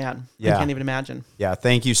oh man, I can't even imagine. Yeah,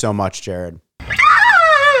 thank you so much, Jared.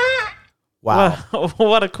 Wow,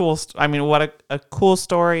 what a cool! What a cool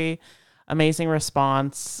story, amazing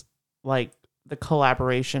response. Like the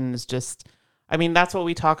collaboration is just, that's what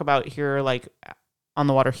we talk about here. Like on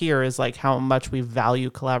the water here is like how much we value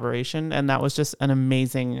collaboration, and that was just an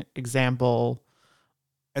amazing example.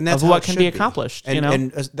 And that's of what can be accomplished, and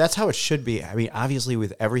that's how it should be. I mean, obviously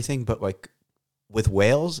with everything, but like with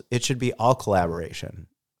whales, it should be all collaboration.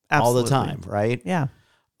 Absolutely. All the time, right? Yeah.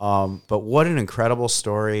 But what an incredible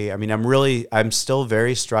story. I mean, I'm still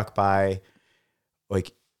very struck by,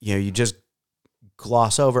 like, you just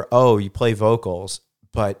gloss over, you play vocals,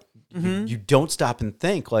 but you don't stop and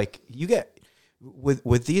think. Like, you get,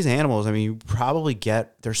 with these animals, I mean, you probably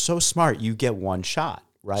they're so smart, you get one shot,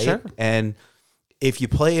 right? Sure. And if you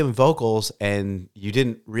play them vocals and you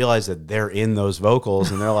didn't realize that they're in those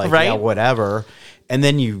vocals and they're like, right? Yeah, whatever. And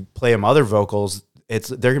then you play them other vocals,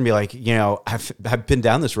 they're going to be like, I've been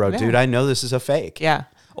down this road, dude. I know this is a fake. Yeah.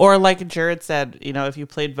 Or like Jared said, if you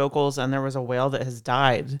played vocals and there was a whale that has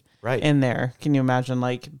died in there, can you imagine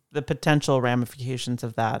like the potential ramifications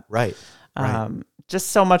of that? Right. Just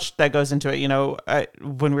so much that goes into it.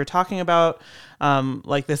 When we were talking about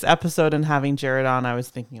like this episode and having Jared on, I was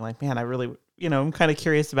thinking like, man, I really, I'm kind of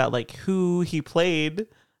curious about like who he played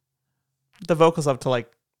the vocals of to like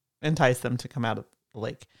entice them to come out of the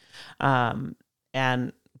lake.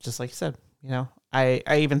 And just like you said, I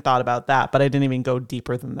even thought about that, but I didn't even go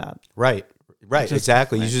deeper than that. Right.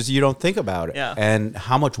 Exactly. You don't think about it. Yeah. And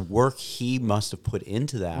how much work he must have put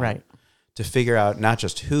into that. Right. To figure out not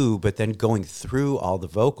just who, but then going through all the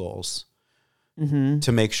vocals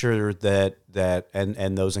to make sure that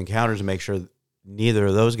and those encounters to make sure neither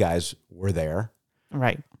of those guys were there.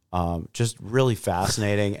 Right. Just really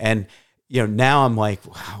fascinating. And, now I'm like,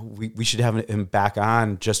 wow, we should have him back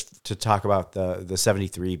on just to talk about the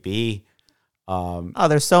 73B.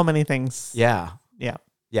 There's so many things. Yeah. Yeah.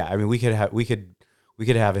 Yeah. I mean, we could have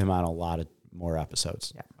him on a lot of more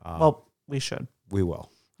episodes. Yeah. We should. We will.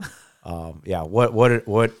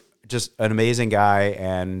 What just an amazing guy.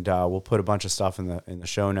 And, we'll put a bunch of stuff in the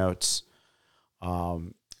show notes.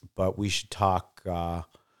 But we should talk,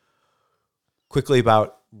 quickly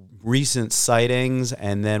about recent sightings,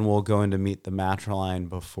 and then we'll go into Meet the Matroline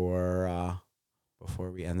before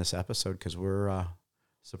we end this episode, because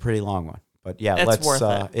it's a pretty long one. But yeah, It's worth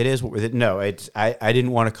it. It is worth it. No, I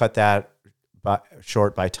didn't want to cut that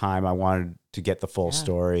short by time. I wanted to get the full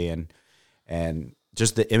story and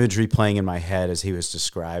just the imagery playing in my head as he was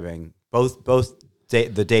describing both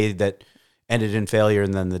the day that ended in failure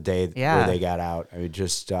and then the day where they got out. I mean,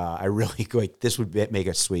 just I really this would make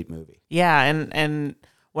a sweet movie. Yeah, and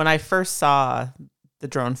when I first saw the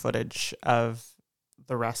drone footage of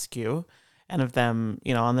the rescue and of them,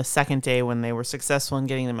 on the second day when they were successful in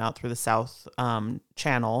getting them out through the South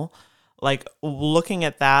Channel, like looking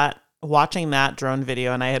at that, watching that drone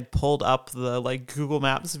video, and I had pulled up the Google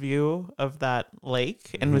Maps view of that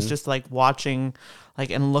lake and was just watching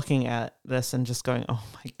and looking at this and just going, oh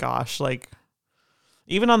my gosh,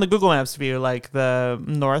 even on the Google Maps view, the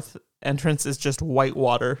north entrance is just white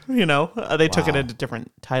water, they took it at a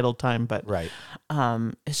different tidal time, but right.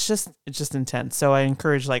 It's just intense. So I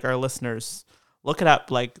encourage our listeners, look it up,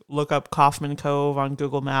 look up Kaufman Cove on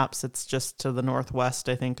Google Maps. It's just to the northwest,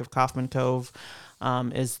 I think, of Kaufman Cove,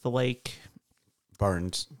 is the lake.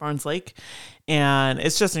 Barnes Lake. And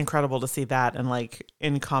it's just incredible to see that and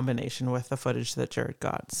in combination with the footage that Jared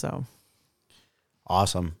got. So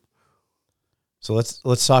awesome. So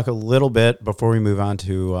let's talk a little bit before we move on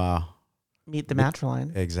to Meet the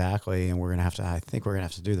Matroline. Exactly, and I think we're gonna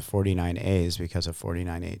have to do the 49As because of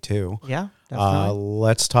 49A2. Yeah, definitely.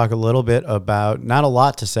 Let's talk a little bit about, not a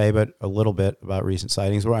lot to say, but a little bit about recent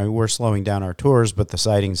sightings. We're slowing down our tours, but the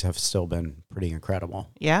sightings have still been pretty incredible.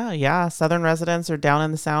 Yeah. Southern residents are down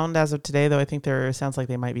in the Sound as of today, though. I think sounds like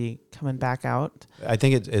they might be coming back out. I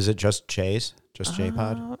think is it just Jay's, just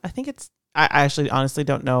J-Pod? I think it's. I actually honestly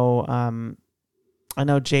don't know. I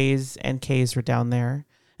know J's and K's were down there,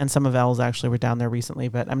 and some of L's actually were down there recently,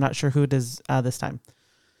 but I'm not sure who it is this time.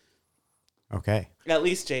 Okay. At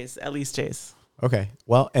least J's. Okay.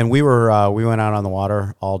 Well, and we went out on the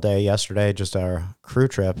water all day yesterday, just our crew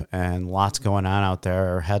trip, and lots going on out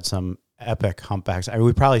there. Had some epic humpbacks. I mean,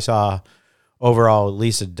 we probably saw overall at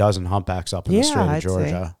least a dozen humpbacks up in the Strait of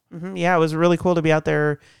Georgia. Mm-hmm. Yeah, it was really cool to be out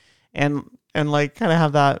there and kind of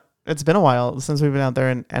have that. It's been a while since we've been out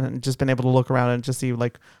there and just been able to look around and just see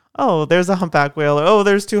oh, there's a humpback whale, or oh,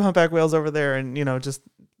 there's two humpback whales over there, and just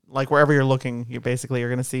wherever you're looking, you're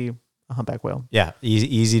going to see a humpback whale. Yeah,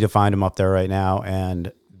 easy to find them up there right now,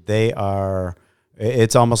 and they are.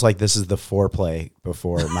 It's almost like this is the foreplay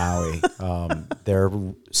before Maui. They're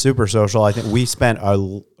super social. I think we spent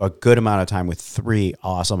a good amount of time with 3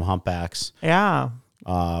 awesome humpbacks. Yeah.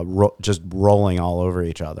 Just rolling all over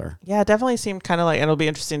each other. Yeah, it definitely seemed kind of and it'll be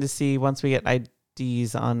interesting to see once we get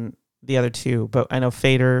IDs on the other 2, but I know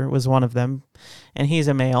Fader was one of them, and he's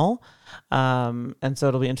a male, and so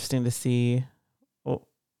it'll be interesting to see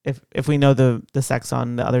if we know the sex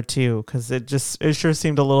on the other 2, because it sure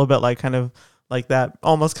seemed a little bit kind of that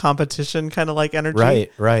almost competition kind of energy.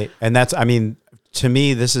 Right, and that's, I mean, to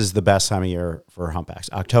me, this is the best time of year for humpbacks.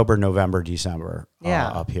 October, November, December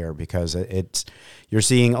up here, because you're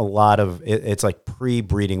seeing a lot of it's like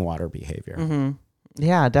pre-breeding water behavior. Mm-hmm.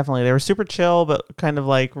 Yeah, definitely. They were super chill, but kind of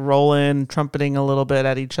rolling, trumpeting a little bit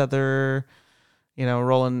at each other,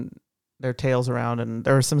 rolling their tails around. And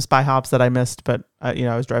there were some spy hops that I missed, but I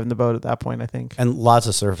was driving the boat at that point, I think. And lots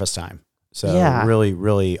of surface time. So really,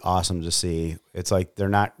 really awesome to see. It's they're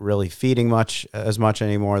not really feeding as much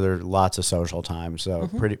anymore. There's lots of social time. So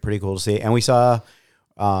pretty cool to see. And we saw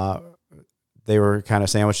they were kind of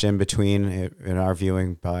sandwiched in between, in our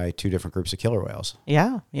viewing, by 2 different groups of killer whales.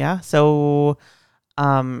 Yeah. So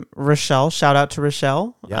Rochelle, shout out to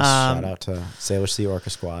Rochelle. Yes, shout out to Salish Sea Orca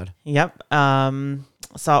Squad. Yep. Saw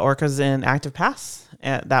orcas in Active Pass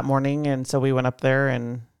that morning, and so we went up there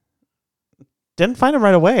and didn't find them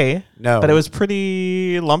right away. No, but it was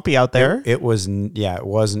pretty lumpy out there. It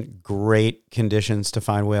wasn't great conditions to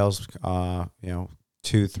find whales. 2,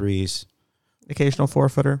 3s, occasional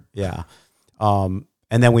 4-footer. Yeah.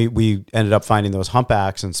 And then we ended up finding those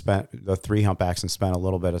humpbacks and spent the 3 humpbacks and spent a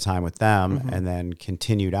little bit of time with them, and then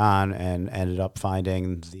continued on and ended up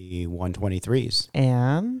finding the 123s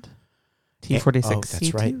and T46C2.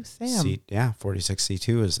 That's right. Sam.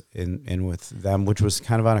 46C2 is in with them, which was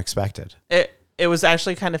kind of unexpected. It was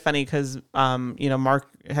actually kind of funny because Mark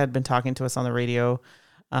had been talking to us on the radio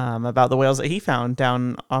about the whales that he found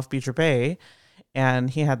down off Beecher Bay. And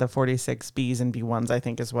he had the 46 Bs and B1s, I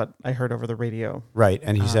think, is what I heard over the radio. Right.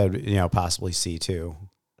 And he said, possibly C2.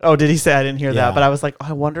 Oh, did he say? I didn't hear that. But I was like,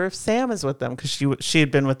 I wonder if Sam is with them, because she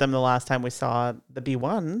had been with them the last time we saw the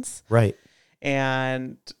B1s. Right.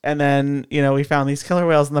 And then, we found these killer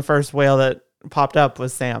whales, and the first whale that popped up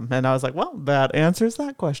was Sam. And I was like, well, that answers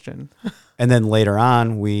that question. And then later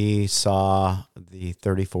on, we saw the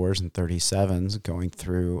 34s and 37s going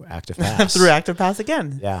through Active Pass. Through Active Pass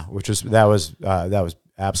again. Yeah, that was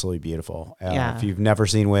absolutely beautiful. Yeah. If you've never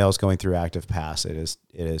seen whales going through Active Pass, it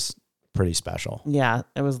is pretty special. Yeah,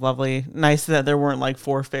 it was lovely. Nice that there weren't like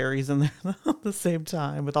 4 ferries in there at the same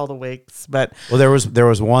time with all the wakes. But well, there was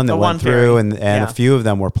one that went through, and yeah. a few of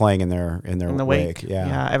them were playing in their wake.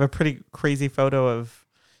 Yeah, I have a pretty crazy photo of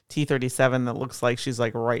T-37 that looks like she's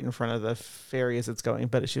like right in front of the ferry as it's going,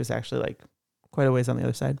 but she was actually like quite a ways on the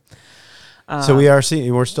other side. So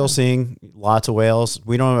we're still seeing lots of whales.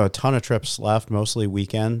 We don't have a ton of trips left, mostly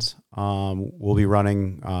weekends. We'll be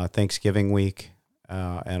running Thanksgiving week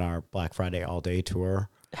and our Black Friday all day tour.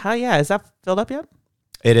 Hell yeah. Is that filled up yet?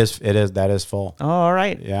 It is. That is full. Oh, all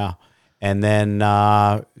right. Yeah. And then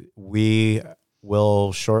we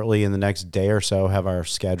will shortly in the next day or so have our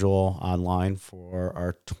schedule online for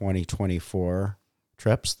our 2024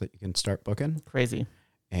 trips that you can start booking. Crazy.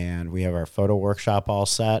 And we have our photo workshop all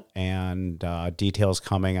set and details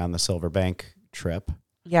coming on the Silverbank trip.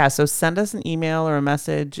 Yeah, so send us an email or a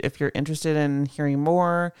message if you're interested in hearing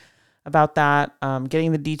more about that,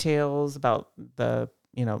 getting the details about the,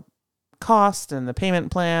 cost and the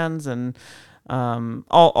payment plans and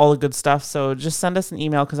all the good stuff. So just send us an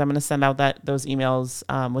email because I'm going to send out those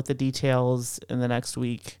emails with the details in the next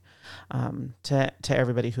week to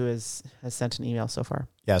everybody who has sent an email so far.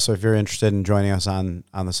 Yeah, so if you're interested in joining us on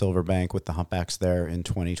the Silverbank with the Humpbacks there in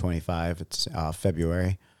 2025, it's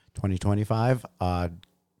February 2025,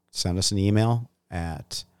 send us an email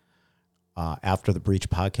at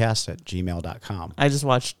afterthebreachpodcast@gmail.com. I just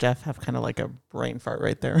watched Jeff have kind of like a brain fart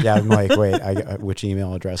right there. Yeah, I'm like, wait, which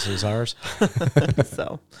email address is ours?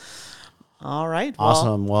 So, all right.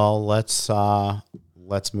 Awesome. Well, let's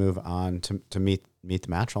move on to meet the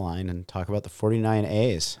Matchaline and talk about the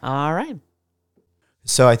 49As. All right.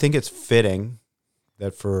 So I think it's fitting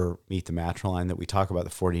that for Meet the Matchaline that we talk about the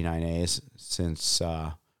 49As since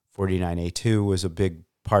 49A2 was a big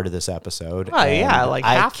part of this episode. Oh, yeah, like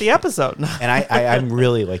half the episode. And I'm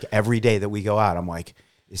really like every day that we go out, I'm like,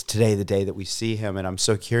 is today the day that we see him? And I'm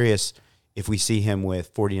so curious if we see him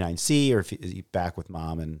with 49C or if he's back with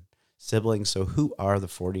mom and siblings. So who are the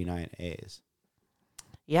 49As?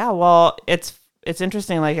 Yeah, well, it's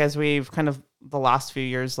interesting. Like as we've kind of the last few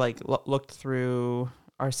years, like looked through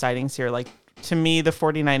our sightings here, like to me, the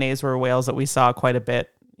 49As were whales that we saw quite a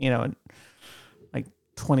bit, in like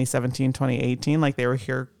 2017, 2018, like they were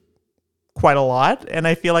here quite a lot. And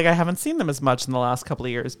I feel like I haven't seen them as much in the last couple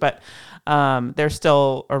of years, but they're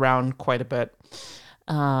still around quite a bit.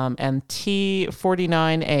 And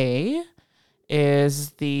T49A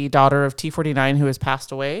is the daughter of T49 who has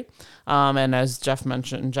passed away. And as Jeff,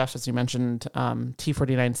 as you mentioned,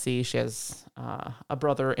 T49C, she has a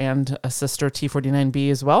brother and a sister,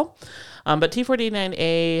 T49B as well. But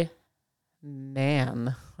T49A,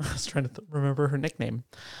 Nan, I was trying to remember her nickname,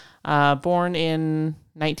 born in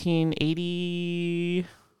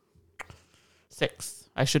 1986.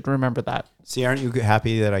 I should remember that. See, aren't you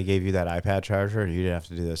happy that I gave you that iPad charger? You didn't have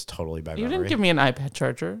to do this totally by memory. You didn't give me an iPad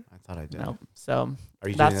charger. I thought I did. No. So are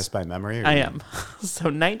you doing this by memory? I am. So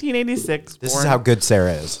 1986. This is how good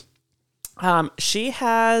Sarah is. She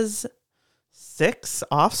has 6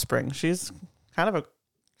 offspring. She's kind of a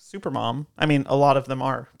super mom. I mean, a lot of them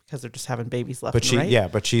are because they're just having babies left and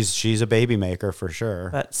right. But she's a baby maker for sure.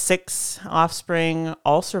 But 6 offspring,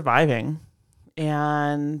 all surviving.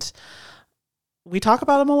 And we talk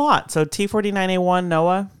about them a lot. So T49A1,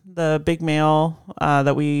 Noah, the big male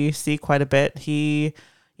that we see quite a bit, he,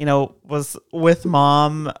 was with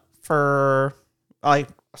mom for like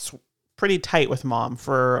pretty tight with mom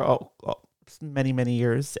for many, many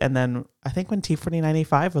years. And then I think when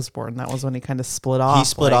T49A5 was born, that was when he kind of split off. He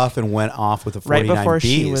split off and went off with the 49Bs. Right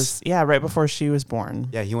before she was born.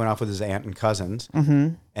 Yeah, he went off with his aunt and cousins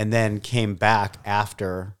Mm-hmm. and then came back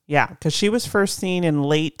after. Yeah, because she was first seen in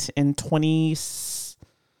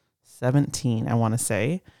 2017, I want to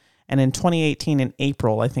say. And in 2018, in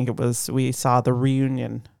April, I think it was, we saw the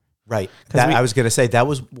reunion. Right. I was going to say, that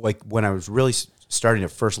was like when I was really starting to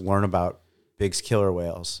first learn about Big's killer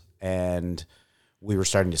whales. And we were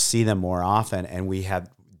starting to see them more often. And we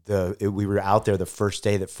were out there the first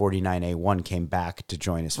day that 49A1 came back to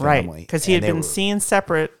join his family. Right, because he had been seen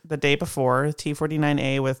separate the day before.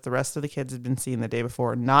 T49A with the rest of the kids had been seen the day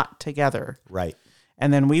before, not together. Right.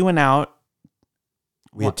 And then we went out.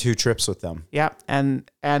 We had 2 trips with them. Yeah, and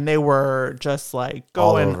they were just like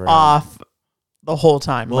going off the whole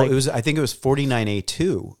time. Well, I think it was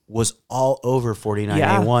 49A2 was all over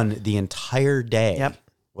 49A1 the entire day. Yep.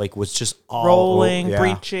 like was just all rolling, yeah.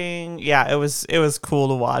 breaching. Yeah, it was cool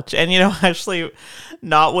to watch. And actually,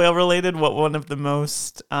 not whale related. What one of the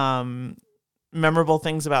most memorable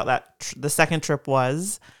things about that the second trip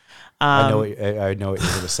was. I know what you're going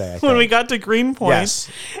to say. When we got to Greenpoint, yes.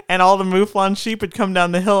 and all the Mouflon sheep had come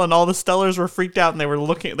down the hill, and all the Stellars were freaked out, and they were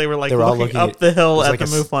looking looking up the hill at the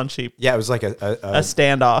Mouflon sheep. Yeah, it was like a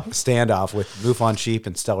standoff with Mouflon sheep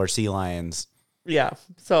and Stellar sea lions. Yeah,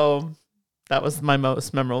 so that was my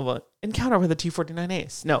most memorable encounter with a T-49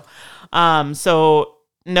 Ace. No, so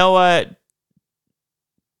Noah,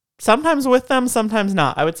 sometimes with them, sometimes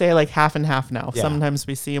not. I would say like half and half now. Yeah. Sometimes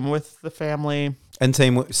we see him with the family. And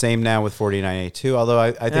same now with 49A2, although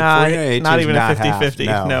I think 49A2 not even not a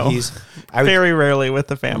 50-50. No. He's very rarely with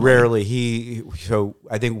the family. Rarely. So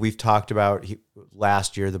I think we've talked about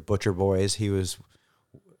last year, the Butcher Boys. He was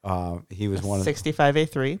one of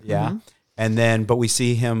 65A3. Yeah. Mm-hmm. And then, but we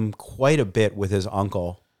see him quite a bit with his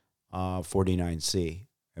uncle, 49C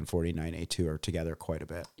and 49A2 are together quite a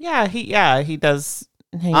bit. Yeah, he does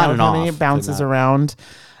hang out with him and he bounces around.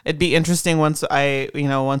 It'd be interesting once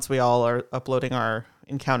we all are uploading our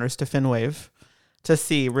encounters to Finwave to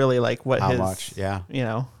see really like what how much. Yeah.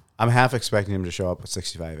 I'm half expecting him to show up with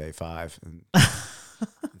 65A5 and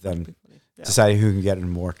then deciding who can get in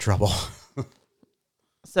more trouble.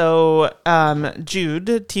 So Jude,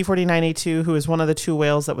 T49A2, who is one of the two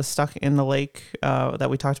whales that was stuck in the lake that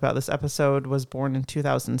we talked about this episode, was born in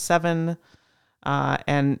 2007.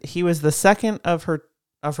 And he was the second of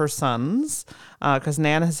her sons, because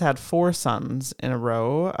Nan has had 4 sons in a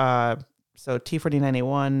row. So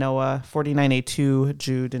T49A1, Noah, 49A2,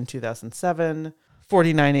 Jude in 2007,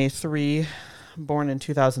 49A3, born in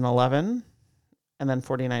 2011, and then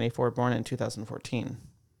 49A4, born in 2014.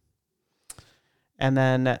 And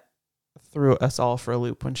then threw us all for a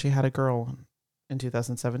loop when she had a girl in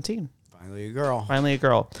 2017. Finally a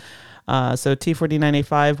girl. So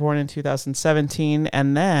T49A5, born in 2017.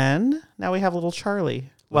 And then now we have little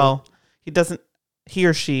Charlie. Well, he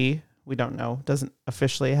or she, we don't know, doesn't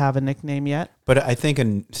officially have a nickname yet. But I think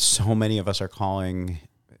so many of us are calling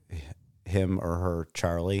him or her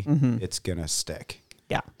Charlie. Mm-hmm. It's going to stick.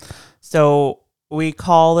 Yeah. So we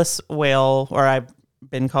call this whale, or I've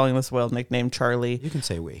been calling this whale nicknamed Charlie. You can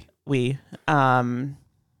say we.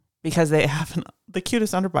 Because they have the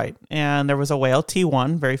cutest underbite. And there was a whale,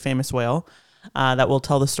 T1, very famous whale, that we'll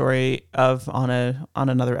tell the story of on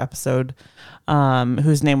another episode,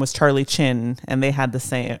 whose name was Charlie Chin, and they had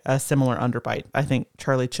a similar underbite. I think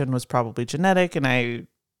Charlie Chin was probably genetic, and I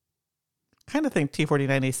kind of think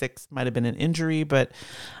T49A6 might have been an injury, but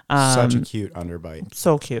such a cute underbite.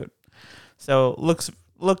 So cute. So looks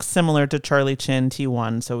similar to Charlie Chin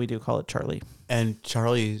T1, so we do call it Charlie. And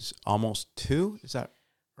Charlie's almost 2? Is that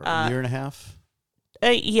a year and a half?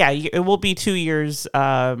 Yeah, it will be 2 years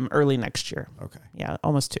early next year. Okay. Yeah,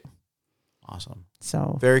 almost 2. Awesome.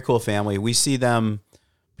 So very cool family. We see them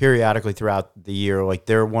periodically throughout the year. Like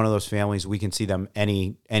they're one of those families we can see them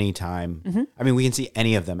anytime. Mm-hmm. I mean, we can see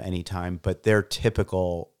any of them anytime, but they're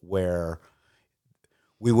typical where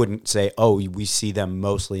we wouldn't say, oh, we see them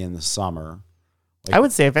mostly in the summer. I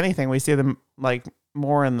would say, if anything, we see them like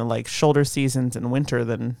more in the like shoulder seasons in winter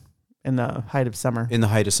than in the height of summer.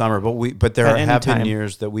 But there have been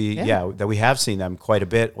years that we have seen them quite a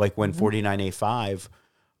bit. Like when 49A5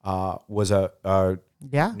 was a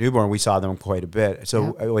newborn, we saw them quite a bit.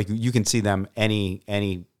 So like you can see them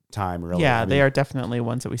any time really. Yeah, they are definitely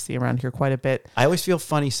ones that we see around here quite a bit. I always feel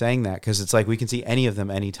funny saying that because it's like we can see any of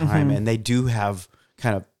them anytime, and they do have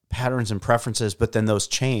kind of patterns and preferences, but then those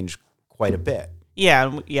change quite a bit.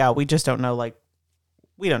 Yeah, we just don't know, like,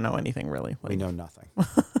 we don't know anything really. We know nothing.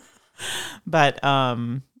 But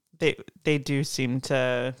they do seem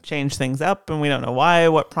to change things up, and we don't know why,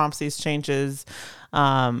 what prompts these changes.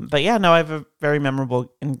 But yeah, no, I have a very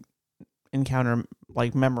memorable encounter,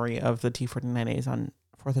 like memory of the T49As on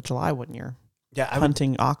 4th of July one year. Yeah,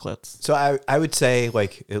 hunting auklets. So I would say,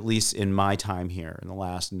 like, at least in my time here, in the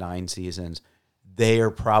last 9 seasons, they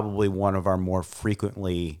are probably one of our more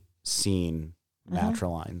frequently seen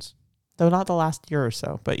matrilines. Though not the last year or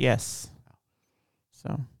so, but yes.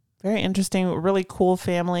 So very interesting, really cool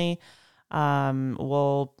family.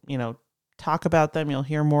 We'll, talk about them. You'll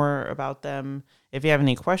hear more about them. If you have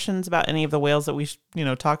any questions about any of the whales that we,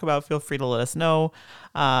 talk about, feel free to let us know.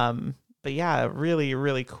 But yeah, really,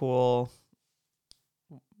 really cool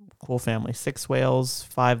family. 6 whales,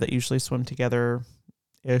 5 that usually swim together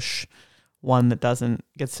ish. 1 that doesn't,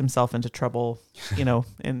 gets himself into trouble,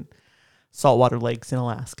 in saltwater lakes in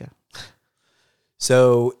Alaska.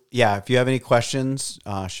 So yeah, if you have any questions,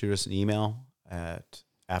 shoot us an email at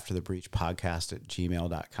after the breach podcast at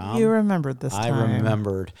gmail.com. You remembered this time. I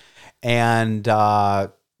remembered. And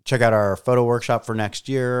check out our photo workshop for next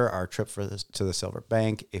year, our trip to the Silver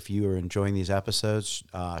Bank. If you are enjoying these episodes,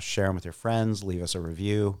 share them with your friends, leave us a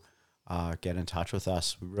review, get in touch with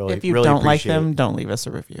us. We really, if you really don't like appreciate them, don't leave us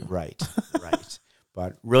a review. Right, right.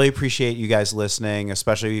 But really appreciate you guys listening,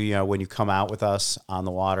 especially when you come out with us on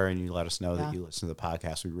the water and you let us know that you listen to the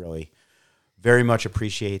podcast. We really very much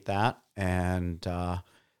appreciate that. And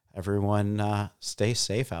everyone stay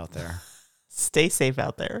safe out there. Stay safe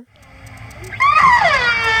out there.